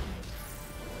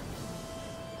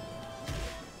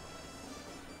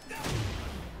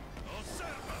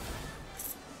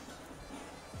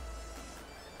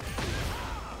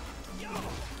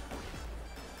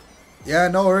 Yeah,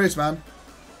 no worries, man.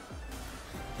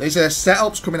 There's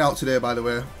setups coming out today, by the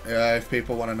way. If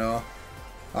people want to know.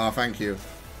 Oh, thank you.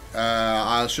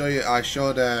 I'll show you. I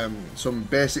showed some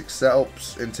basic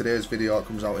setups in today's video. It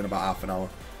comes out in about half an hour.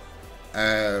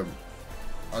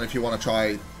 And if you want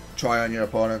to try on your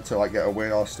opponent to like get a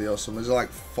win or steal some, there's like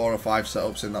 4 or 5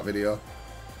 setups in that video.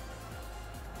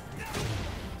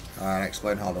 And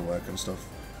explain how they work and stuff.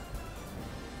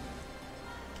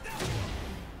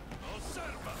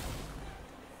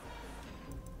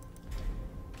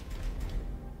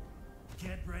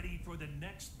 Get ready for the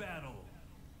next battle.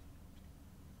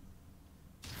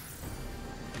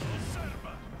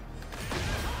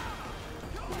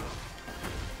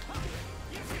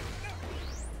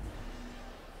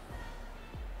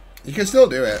 You can still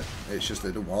do it. It's just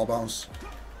they do wall bounce,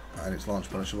 and it's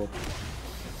launch punishable.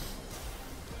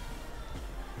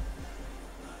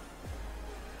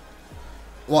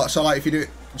 What? So like, if you do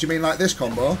you mean like this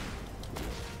combo?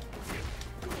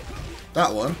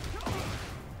 That one?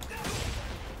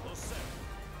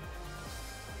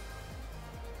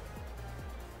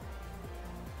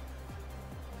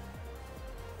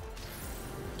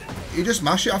 You just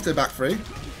mash it after back 3.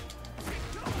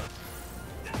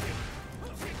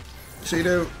 So you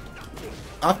do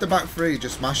after back 3,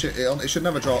 just smash it. It should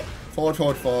never drop. Forward,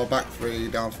 forward 4, back 3,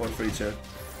 down forward 3, 2.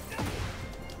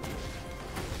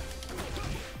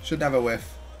 Should never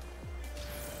whiff.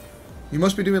 You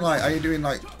must be doing like, are you doing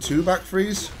like 2 back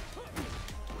 3s?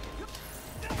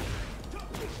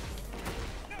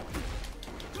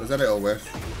 So then it'll whiff.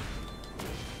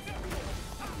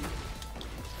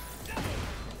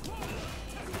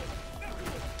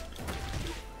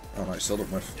 Oh no, it still don't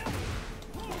whiff.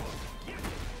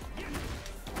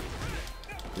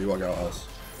 Do what else?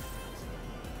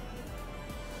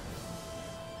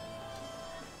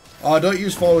 Oh, don't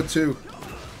use forward 2.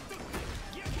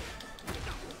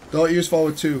 Don't use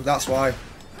forward 2. That's why.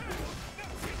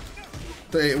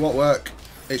 It won't work.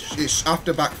 It's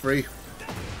after back 3.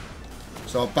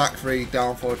 So back 3,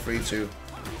 down forward 3, 2.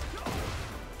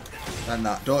 And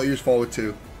that. Don't use forward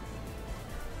 2.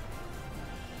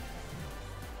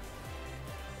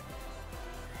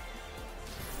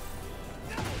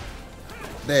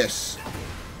 This.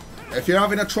 If you're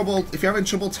having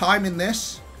trouble timing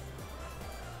this,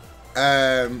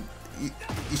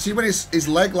 you see when his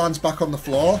leg lands back on the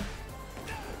floor,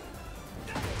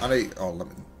 and let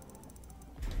me.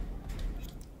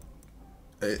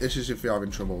 This is if you're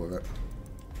having trouble with it.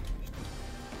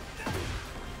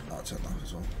 I'll turn that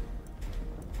as well.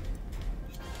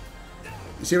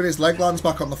 You see when his leg lands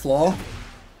back on the floor,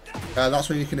 that's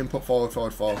when you can input forward,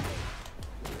 forward, forward.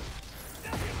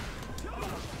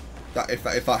 If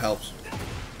that helps,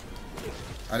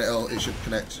 and it should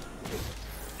connect.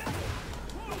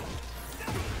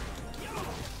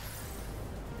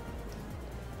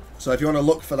 So if you want to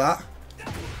look for that,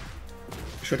 it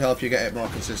should help you get it more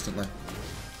consistently.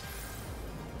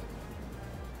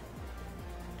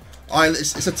 Oh,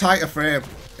 it's a tighter frame.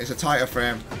 It's a tighter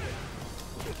frame.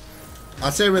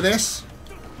 I'd say with this,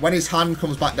 when his hand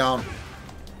comes back down.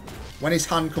 When his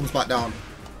hand comes back down.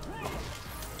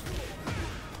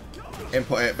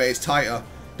 Input it, but it's tighter.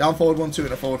 Down forward 1, 2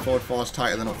 and a forward 4 is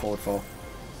tighter than up forward 4.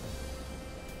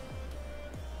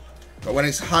 But when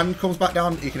his hand comes back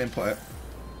down, you can input it.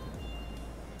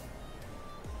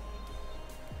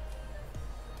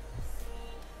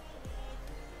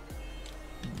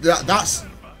 That's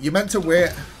you're meant to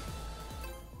wait.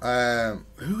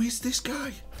 Who is this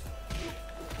guy?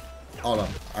 Hold on,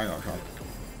 hang on,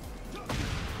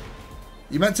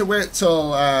 you're meant to wait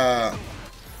till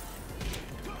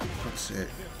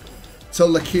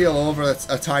till the keel over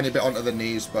a tiny bit onto the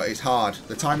knees, but it's hard.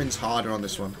 The timing's harder on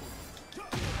this one.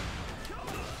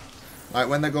 Like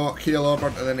when they go keel over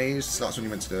onto the knees, that's when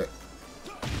you're meant to do it.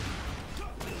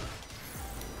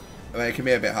 I mean, it can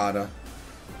be a bit harder.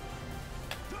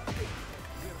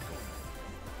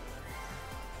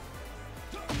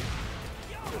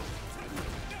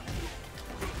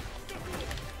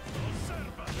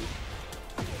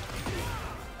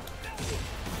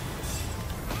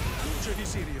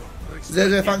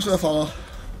 Zeze, thanks for the follow.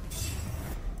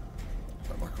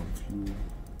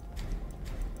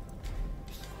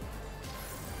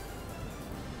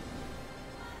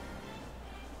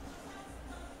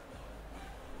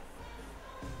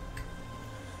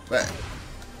 But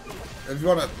if you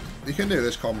want to, you can do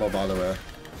this combo, by the way.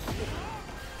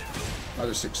 I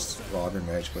do 6. Well, I'm in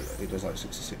rage, but he does like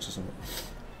 66 or something.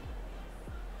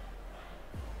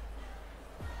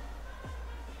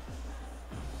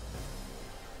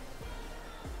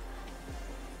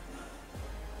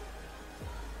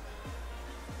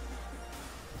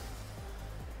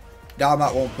 Down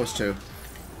that 1+2.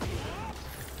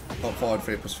 Up forward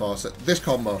 3+4. So this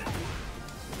combo.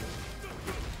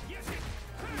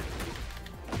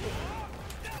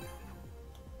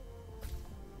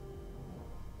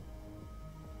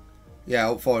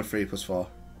 Yeah, up forward 3+4.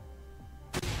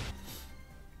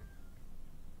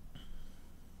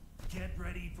 Get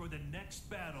ready for the next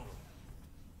battle.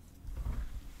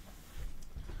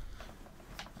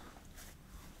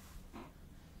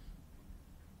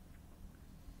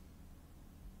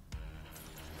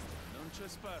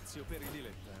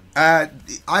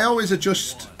 I always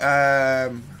adjust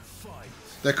the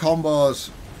combos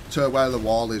to where the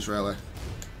wall is, really.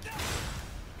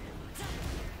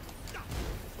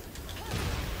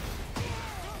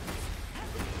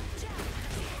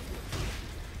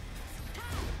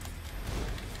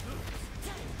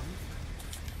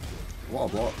 What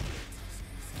a block.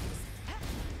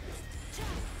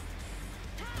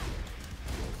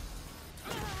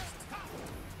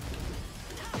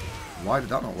 Why did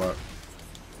that not work?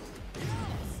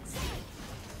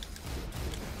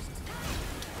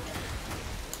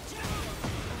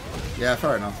 Yeah,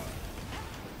 fair enough.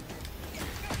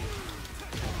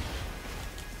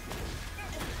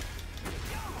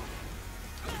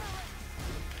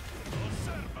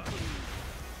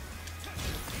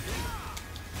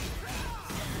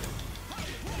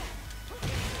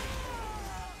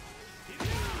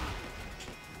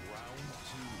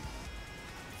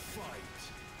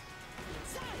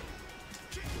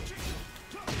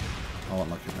 I want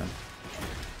lucky then.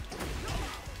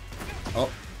 Oh.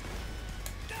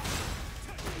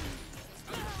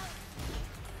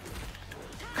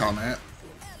 Can't hit.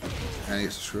 Hey,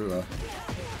 it's a screw there.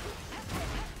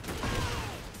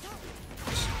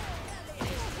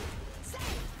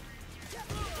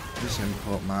 This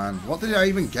input, man. What did I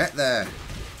even get there?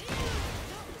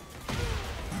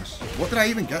 What did I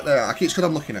even get there? I keep because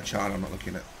I'm looking at chat, I'm not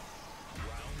looking at.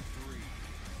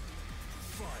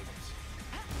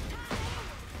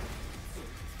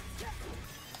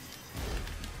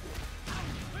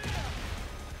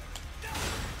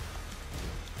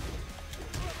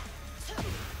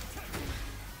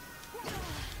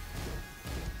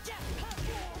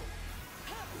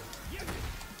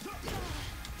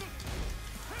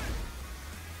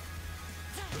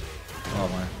 Oh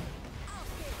man.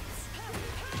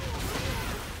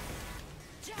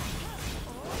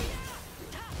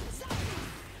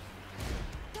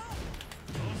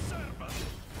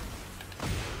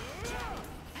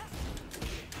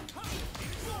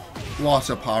 What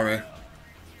a parry.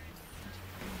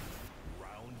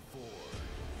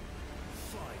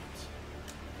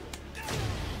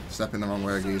 Stepping the wrong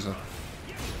way, geezer.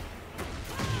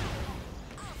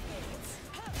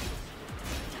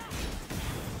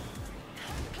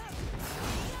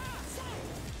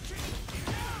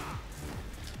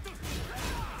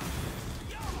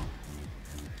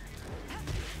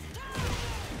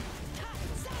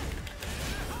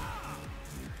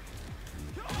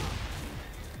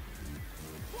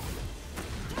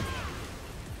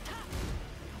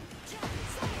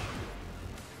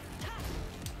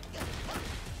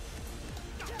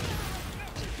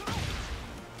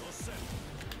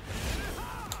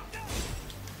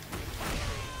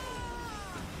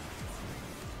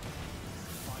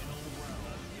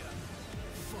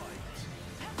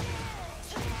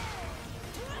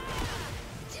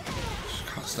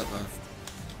 Step there.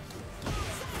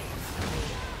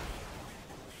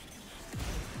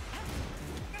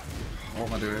 What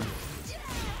am I doing?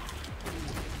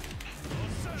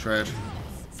 Trade.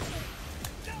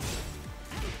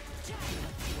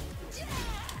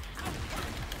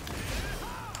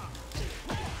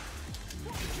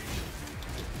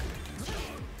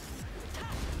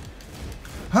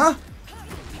 Huh?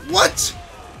 What?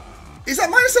 Is that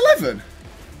 -11?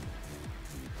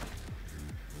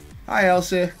 Hi,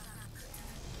 Elsie.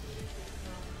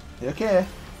 You okay?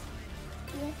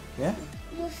 Yeah.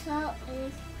 You're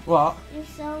shouting. What? You're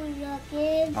shouting your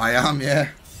game. I am, yeah.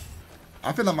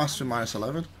 I think that master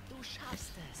 -11.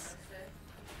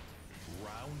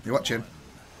 You watching?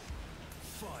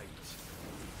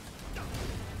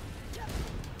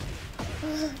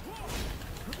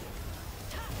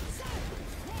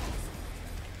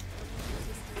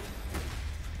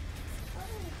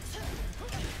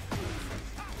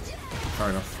 Fair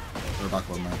enough. We're back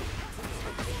one now.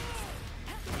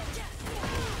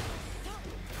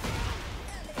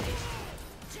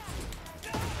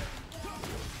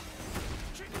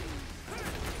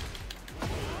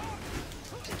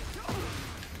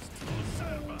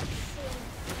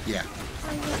 Yeah.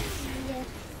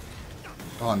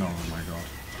 Oh no, oh my god.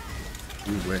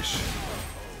 You wish.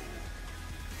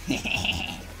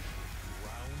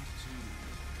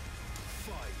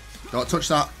 Don't touch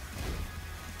that.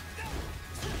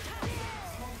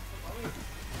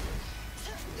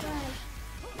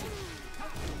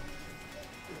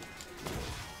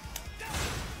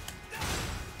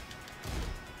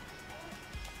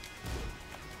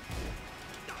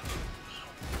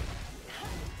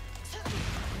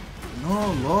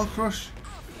 No, low crush.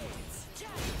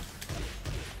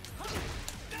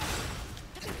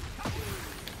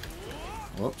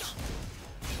 Whoops.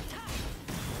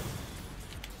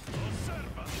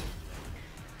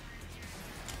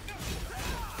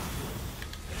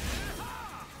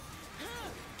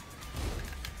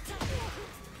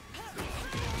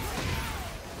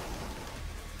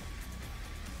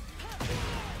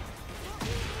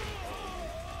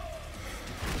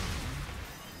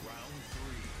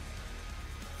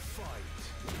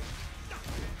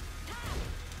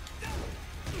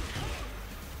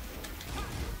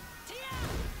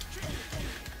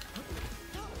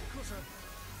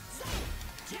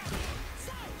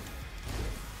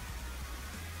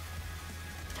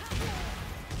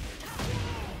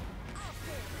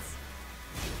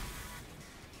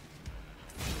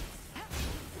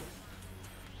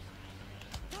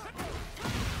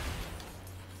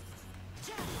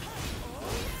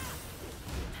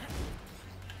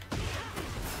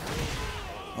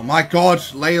 Oh my god,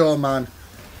 Leo, man.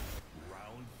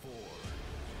 Round 4.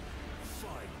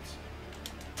 Fight.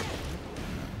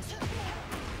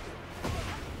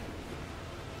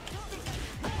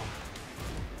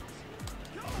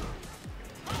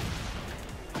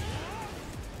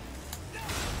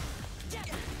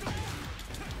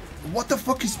 What the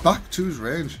fuck is back two's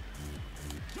range?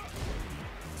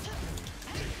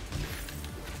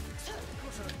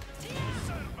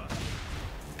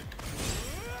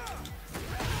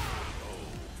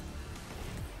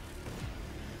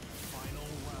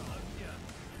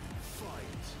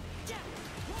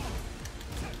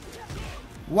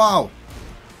 Wow.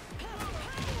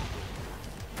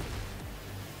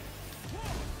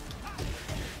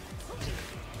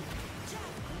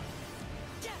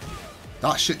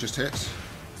 That shit just hits.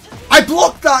 I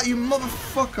blocked that, you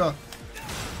motherfucker.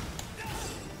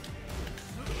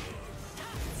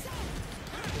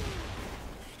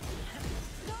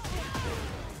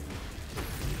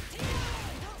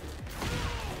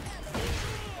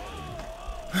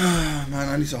 Man,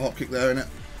 I need to hop kick there, innit?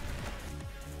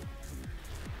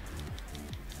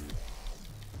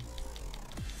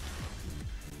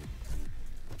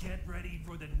 Get ready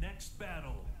for the next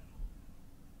battle.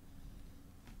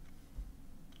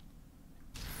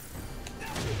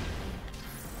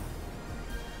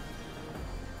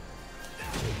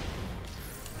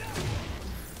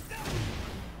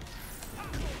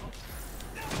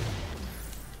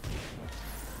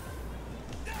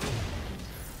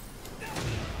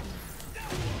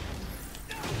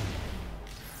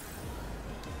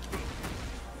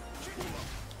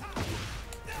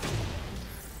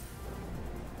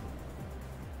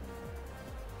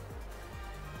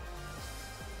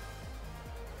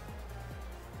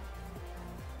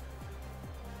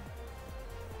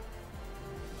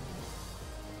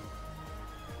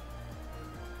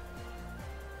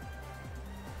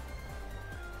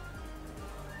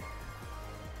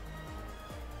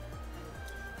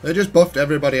 They just buffed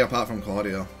everybody apart from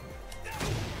Claudio.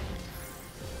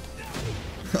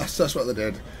 That's what they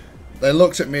did. They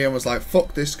looked at me and was like,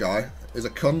 fuck this guy, he's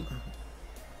a cunt.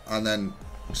 And then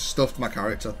stuffed my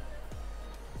character.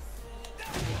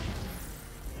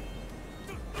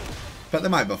 But they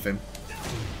might buff him.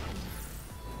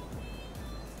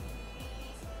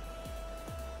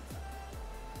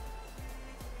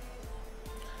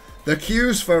 The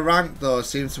queues for ranked though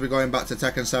seems to be going back to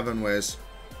Tekken 7 ways.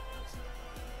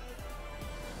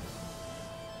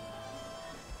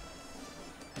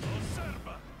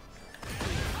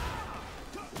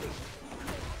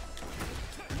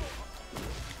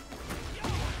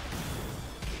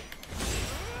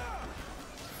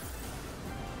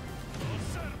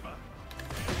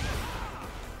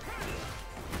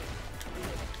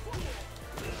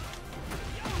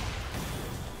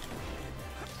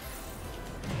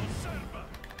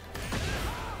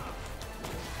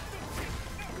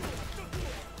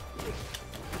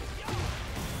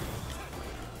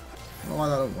 I don't know why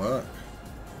that don't work.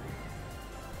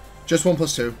 Just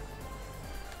 1+2.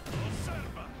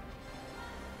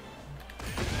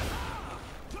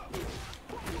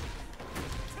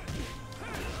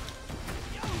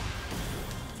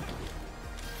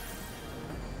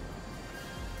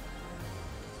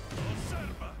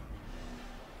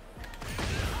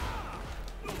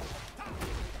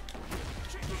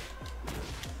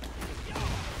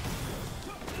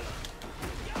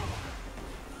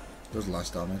 Does less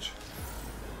damage.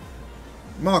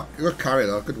 Mark, good carry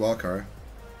though. Good wall carry.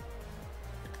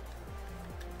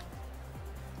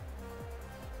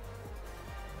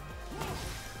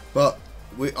 But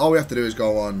all we have to do is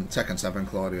go on Tekken 7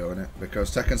 Claudio, innit?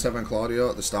 Because Tekken 7 Claudio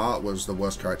at the start was the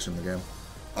worst character in the game.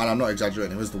 And I'm not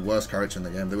exaggerating, it was the worst character in the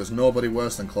game. There was nobody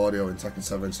worse than Claudio in Tekken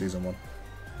 7 Season 1.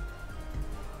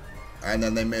 And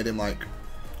then they made him like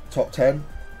top 10,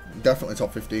 definitely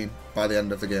top 15 by the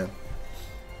end of the game.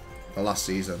 The last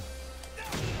season.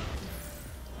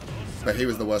 But he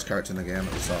was the worst character in the game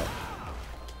at the start.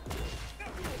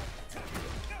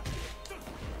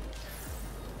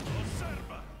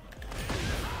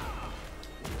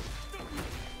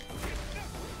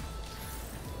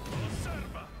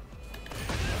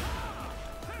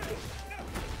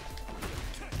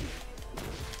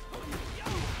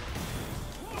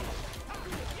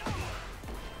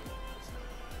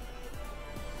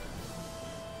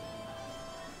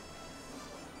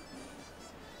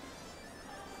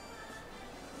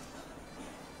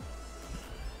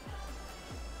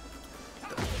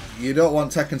 You don't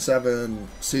want Tekken 7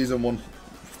 Season 1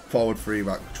 forward 3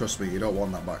 back. Trust me, you don't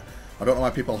want that back. I don't know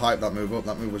why people hype that move up.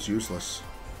 That move was useless.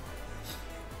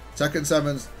 Tekken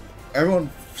 7's... Everyone,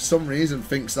 for some reason,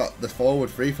 thinks that the forward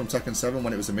 3 from Tekken 7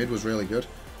 when it was a mid was really good.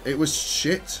 It was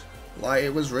shit. Like,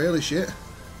 it was really shit.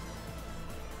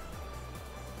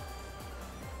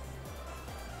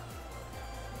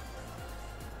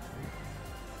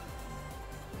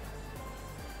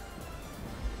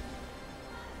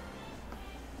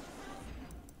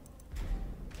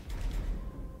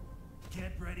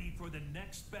 Get ready for the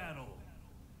next battle.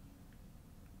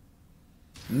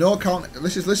 No count.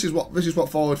 This is what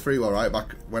forward 3 were, right?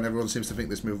 Back when everyone seems to think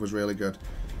this move was really good,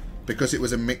 because it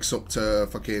was a mix up to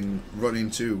fucking running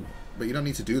 2. But you don't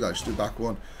need to do that. Just do back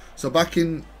 1. So back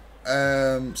in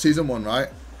Season 1, right?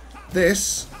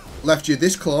 This left you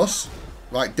this close,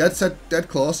 right? Dead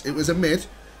close. It was a mid.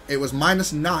 It was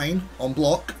 -9 on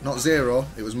block, not 0.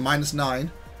 It was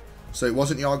 -9, so it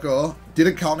wasn't your go.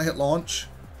 Didn't counter hit launch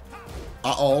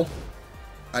at all,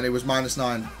 and it was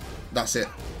 -9. That's it.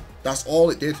 That's all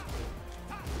it did.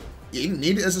 You didn't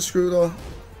need it as a screw though.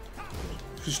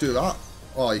 Just do that.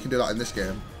 Oh, you can do that in this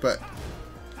game, but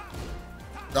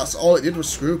that's all it did was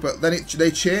screw. But then they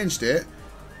changed it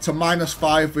to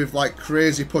 -5 with like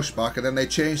crazy pushback, and then they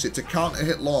changed it to counter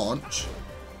hit launch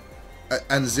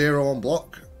and 0 on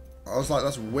block. I was like,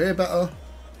 that's way better.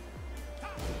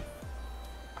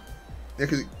 Yeah,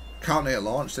 because it counter hit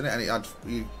launched, didn't it? And it had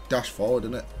you dash forward,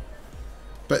 didn't it?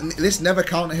 But this never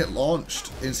counter hit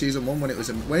launched in Season 1 when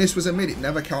this was a mid. It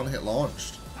never counter hit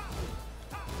launched.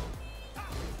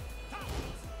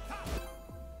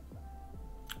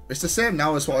 It's the same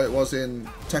now as what it was in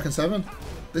Tekken 7.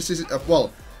 This is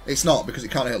well, it's not because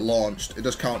it counter hit launched. It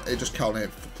just counter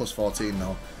hit plus 14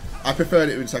 now. I preferred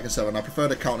it in Tekken 7. I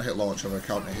preferred a counter hit launch over a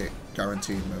counter hit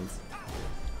guaranteed move.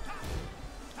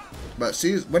 But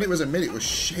see, when it was a mid, it was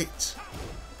shit.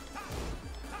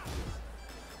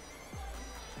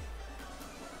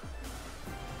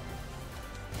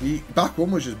 Back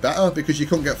 1 was just better because you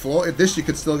couldn't get floated. This you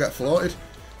could still get floated.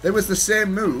 It was the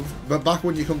same move, but back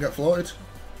 1 you couldn't get floated.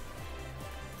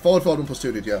 Forward 1 plus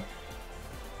 2 did, yeah.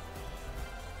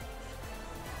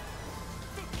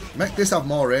 Make this have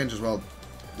more range as well.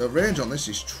 The range on this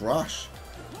is trash.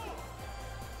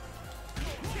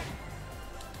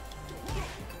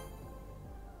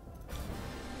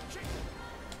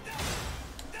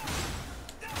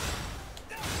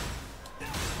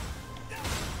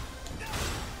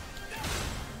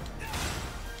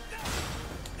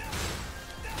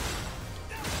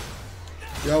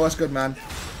 Yo, what's good, man?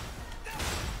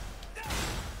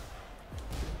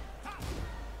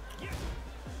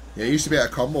 Yeah, you used to be able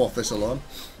to combo off this alone.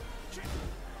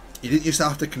 You didn't used to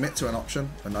have to commit to an option,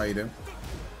 but now you do.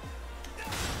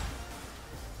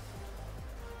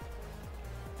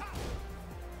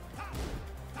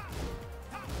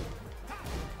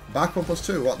 Back 1 plus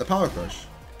 2, what? The power push?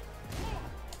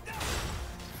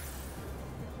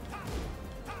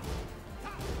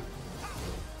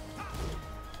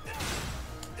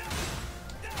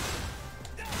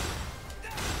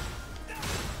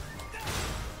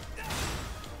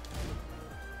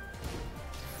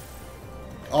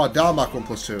 Oh, down back 1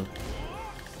 plus 2.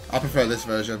 I prefer this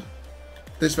version.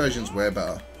 This version's way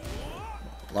better.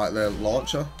 Like the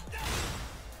launcher.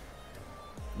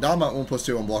 Down back 1 plus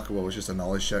 2 unblockable was just a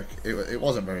knowledge check. It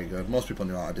wasn't very good. Most people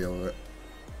knew how to deal with it.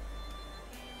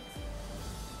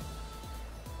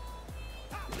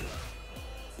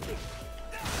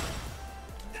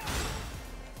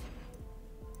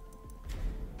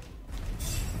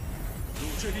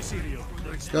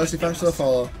 Ghosty, thanks for the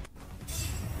follow.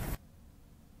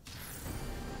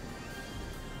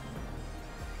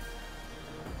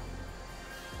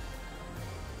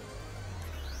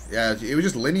 Yeah, it was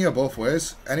just linear both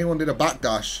ways. Anyone did a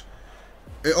backdash,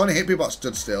 it only hit people that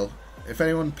stood still. If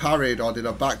anyone parried or did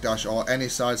a backdash or any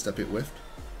sidestep, it whiffed.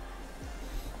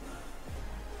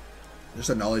 Just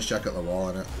a knowledge check at the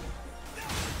wall, innit?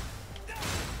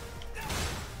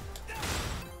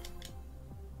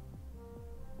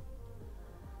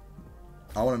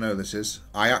 I want to know who this is.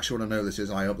 I actually want to know who this is,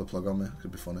 and I hope the plug on me.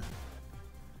 Could be funny.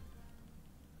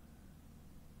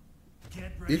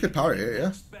 You could parry it,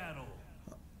 yeah?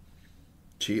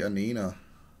 Cheetah Nina.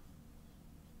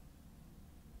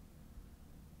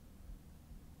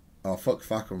 Oh,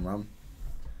 fuck him, man.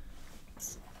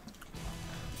 Let's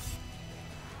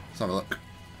have a look.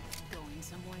 Going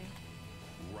somewhere.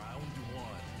 Round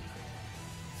one.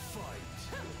 Fight.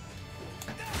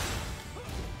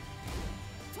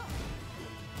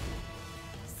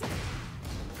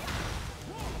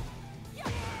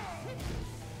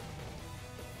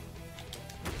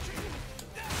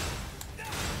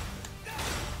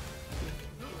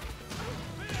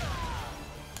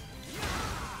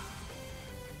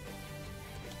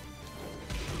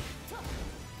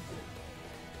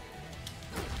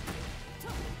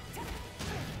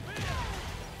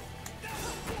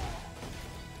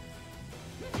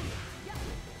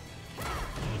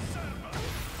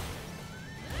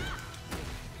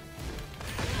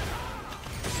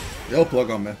 They'll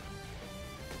plug on me. Round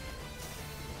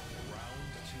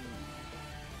two.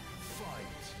 Fight.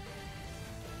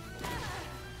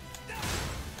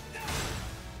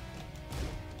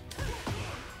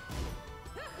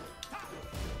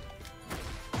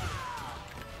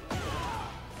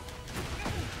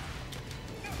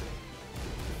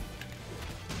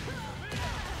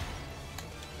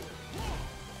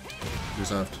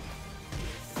 Deserved.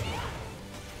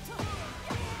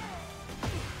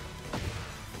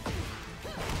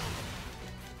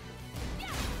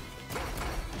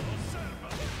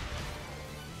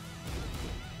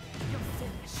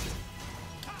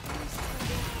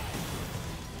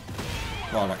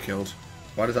 Wow, that killed.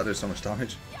 Why does that do so much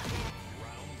damage?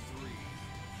 Round three.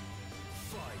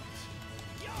 Fight.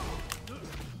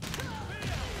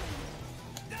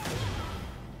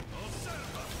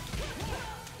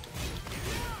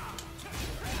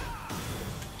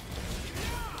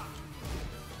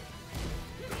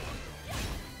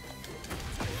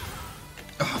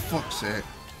 Oh, fuck's sake.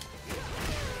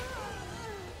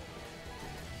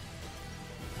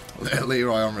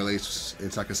 Leroy on release,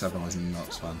 it's like a 7 was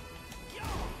nuts, man.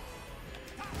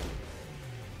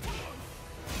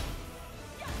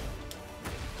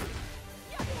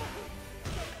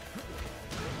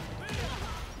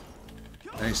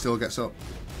 And he still gets up.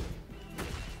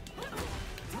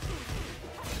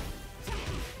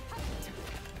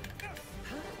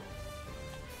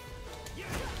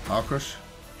 Power crush.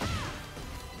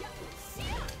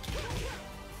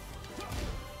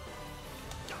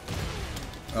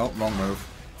 Oh, wrong move.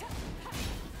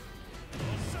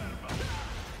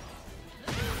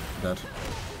 Dead.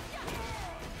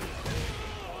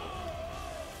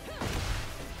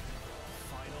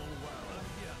 Final round.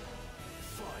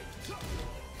 Fight.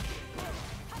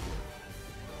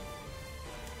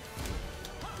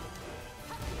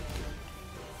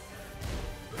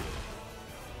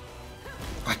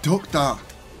 I ducked that.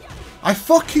 I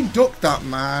fucking ducked that,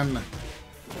 man.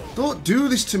 Don't do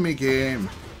this to me, game.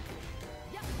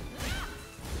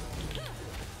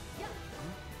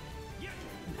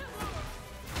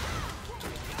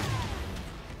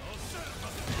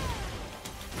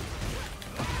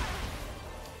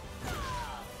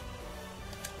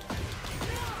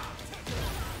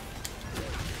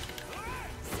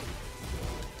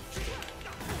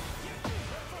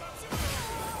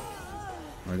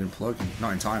 I didn't plug him.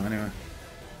 Not in time, anyway.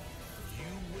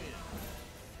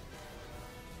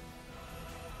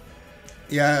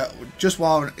 Yeah, just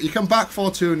while you can back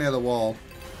 4-2 near the wall.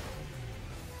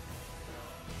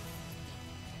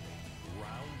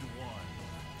 Round one.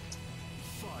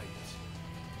 Fight.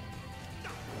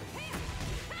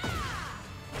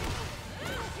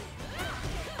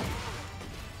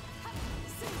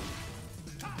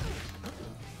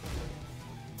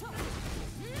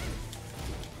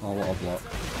 Oh, what a block.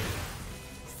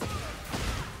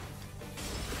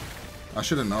 I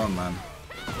should have known, man.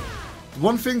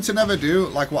 One thing to never do,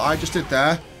 like what I just did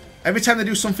there, every time they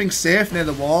do something safe near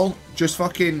the wall, just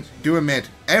fucking do a mid.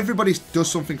 Everybody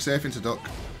does something safe into duck.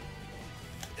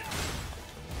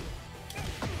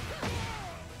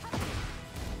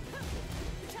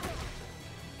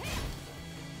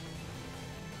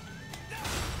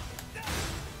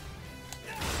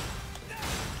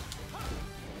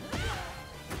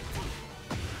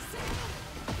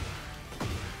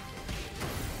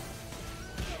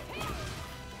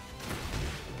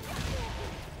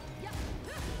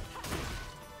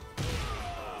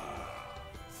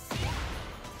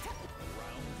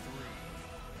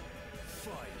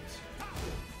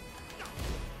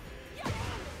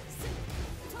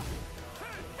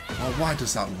 why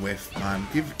does that whiff, man?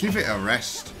 Give it a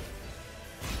rest.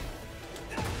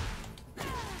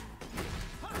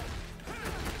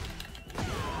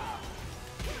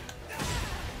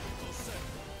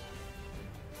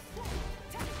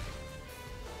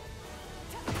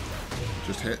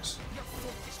 Just hits.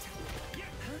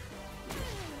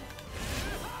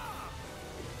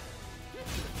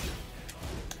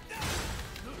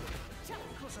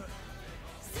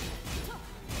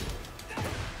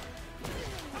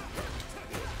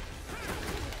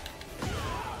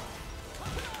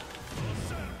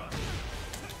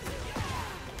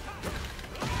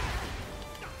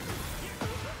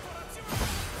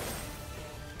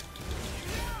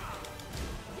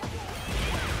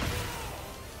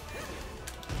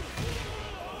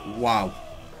 Wow.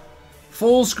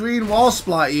 Full screen wall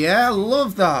splatter, yeah,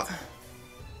 love that.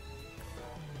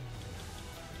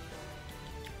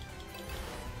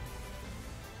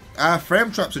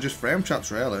 Frame traps are just frame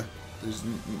traps, really.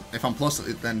 If I'm plus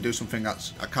it, then do something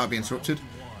that's I can't be interrupted.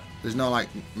 There's no like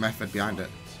method behind it.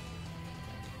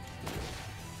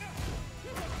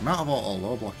 I'm out of auto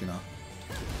low block, you know.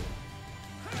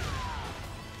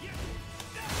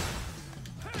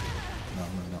 No,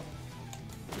 no, not.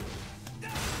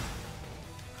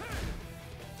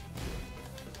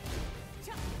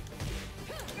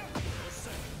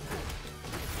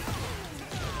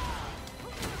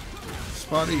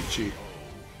 Sparici.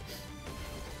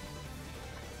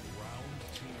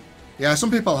 Yeah, some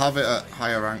people have it at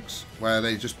higher ranks where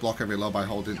they just block every low by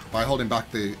holding back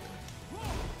the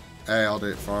A. I'll do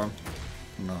it for them.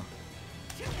 No.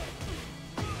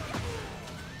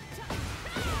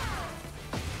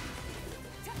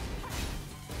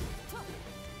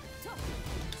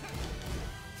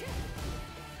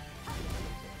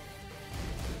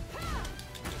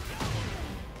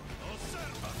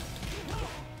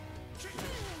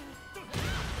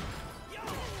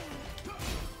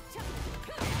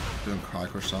 Doing high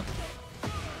crush that.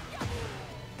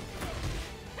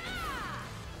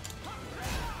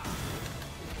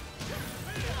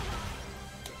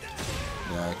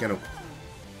 Yeah, get up.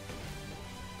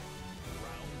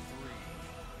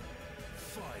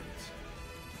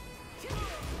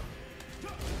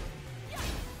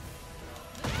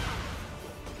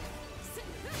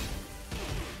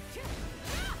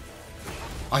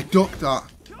 I ducked that.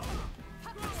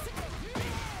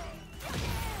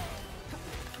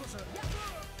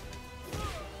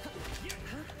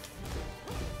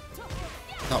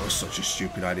 That was such a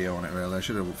stupid idea on it, really. I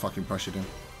should have fucking pressured him.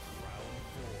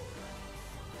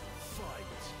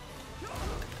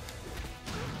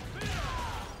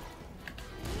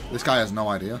 This guy has no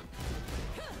idea.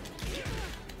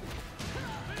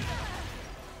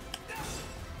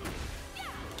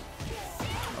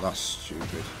 Oh, that's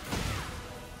stupid.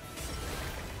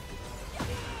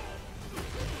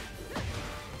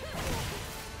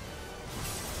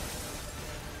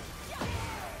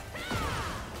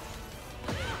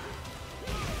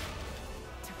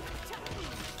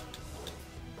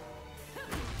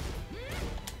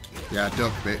 Yeah,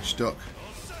 duck, bitch, duck.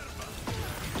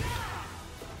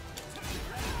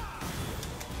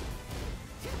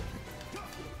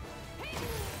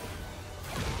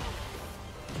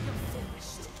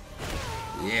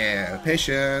 Yeah,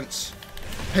 patience.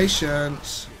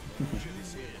 Patience.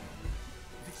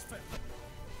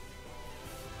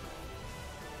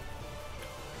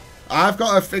 I've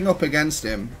got a thing up against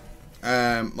him.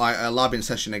 Like a labbing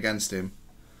session against him.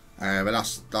 But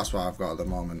that's what I've got at the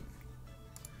moment.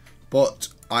 But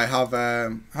I have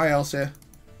hi Elsie.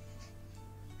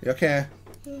 You okay?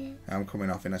 Yeah. I'm coming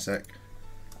off in a sec.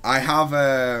 I have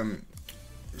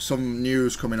some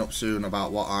news coming up soon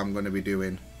about what I'm going to be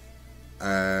doing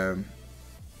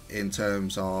in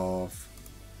terms of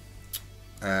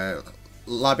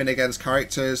labbing against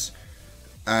characters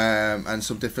and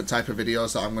some different type of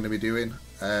videos that I'm going to be doing.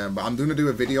 But I'm going to do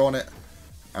a video on it.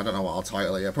 I don't know what I'll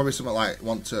title it. Yeah, probably something like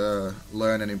want to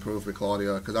learn and improve with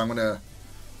Claudio, because I'm going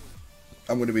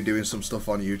to be doing some stuff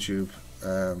on YouTube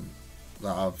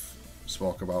that I've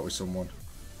spoke about with someone,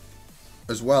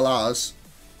 as well as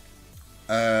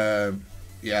yeah,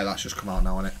 that's just come out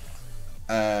now, innit?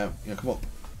 Yeah, come up.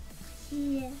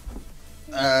 Yeah.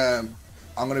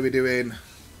 I'm going to be doing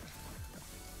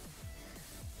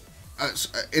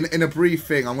in a brief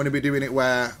thing. I'm going to be doing it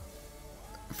where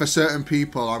for certain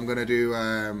people I'm going to do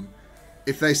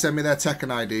if they send me their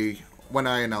Tekken ID when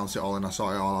I announce it all and I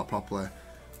sort it all out properly,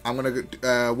 I'm going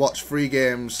to watch 3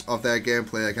 games of their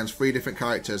gameplay against 3 different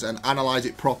characters and analyse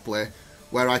it properly,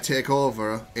 where I take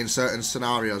over in certain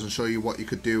scenarios and show you what you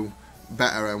could do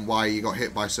better and why you got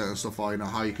hit by certain stuff, or you know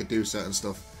how you could do certain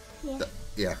stuff. Yeah.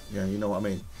 Yeah, you know what I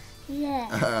mean.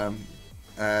 Yeah.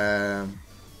 But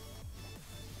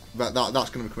that's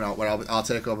going to be coming out where I'll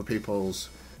take over people's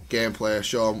gameplay,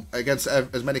 show them against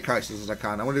as many characters as I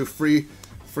can. I'm going to do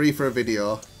free for a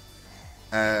video,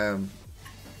 and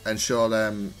show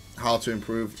them how to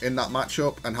improve in that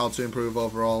matchup and how to improve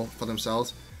overall for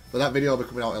themselves. But that video will be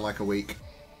coming out in like a week.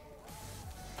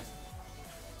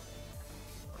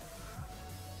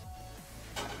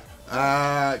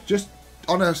 Just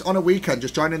on a weekend,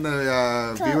 just join in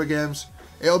the viewer games.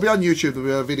 It'll be on YouTube. There'll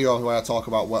be a video where I talk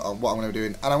about what I'm going to be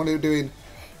doing, and I'm going to be doing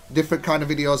different kind of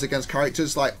videos against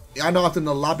characters. Like, I know I've done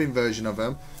the labbing version of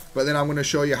them, but then I'm going to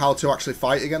show you how to actually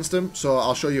fight against them. So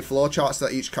I'll show you flowcharts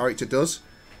that each character does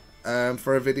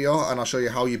for a video, and I'll show you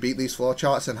how you beat these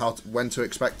flowcharts and when to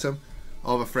expect them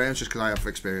over frames, just because I have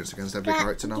experience against every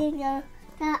character now.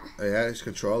 Yeah, it's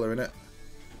controller, innit?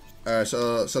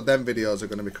 So them videos are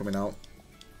going to be coming out.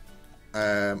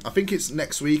 I think it's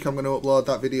next week I'm going to upload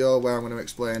that video where I'm going to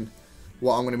explain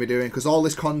what I'm going to be doing, because all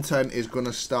this content is going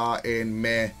to start in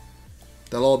May.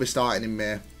 They'll all be starting in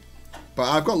May. But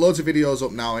I've got loads of videos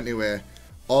up now anyway,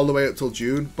 all the way up till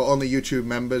June, but only YouTube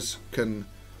members can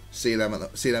see them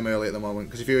early at the moment,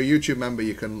 because if you're a YouTube member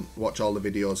you can watch all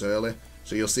the videos early,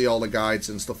 so you'll see all the guides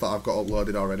and stuff that I've got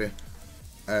uploaded already.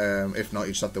 If not,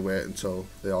 you just have to wait until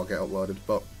they all get uploaded.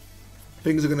 But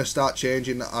things are going to start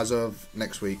changing as of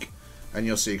next week, and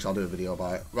you'll see, because I'll do a video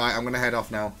about it. Right, I'm going to head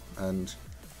off now and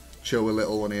chill with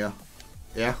little one here.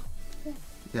 Yeah?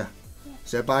 Yeah.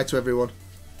 Say bye to everyone.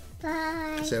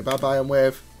 Bye. Say bye-bye and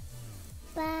wave.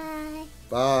 Bye.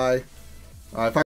 Bye. Alright,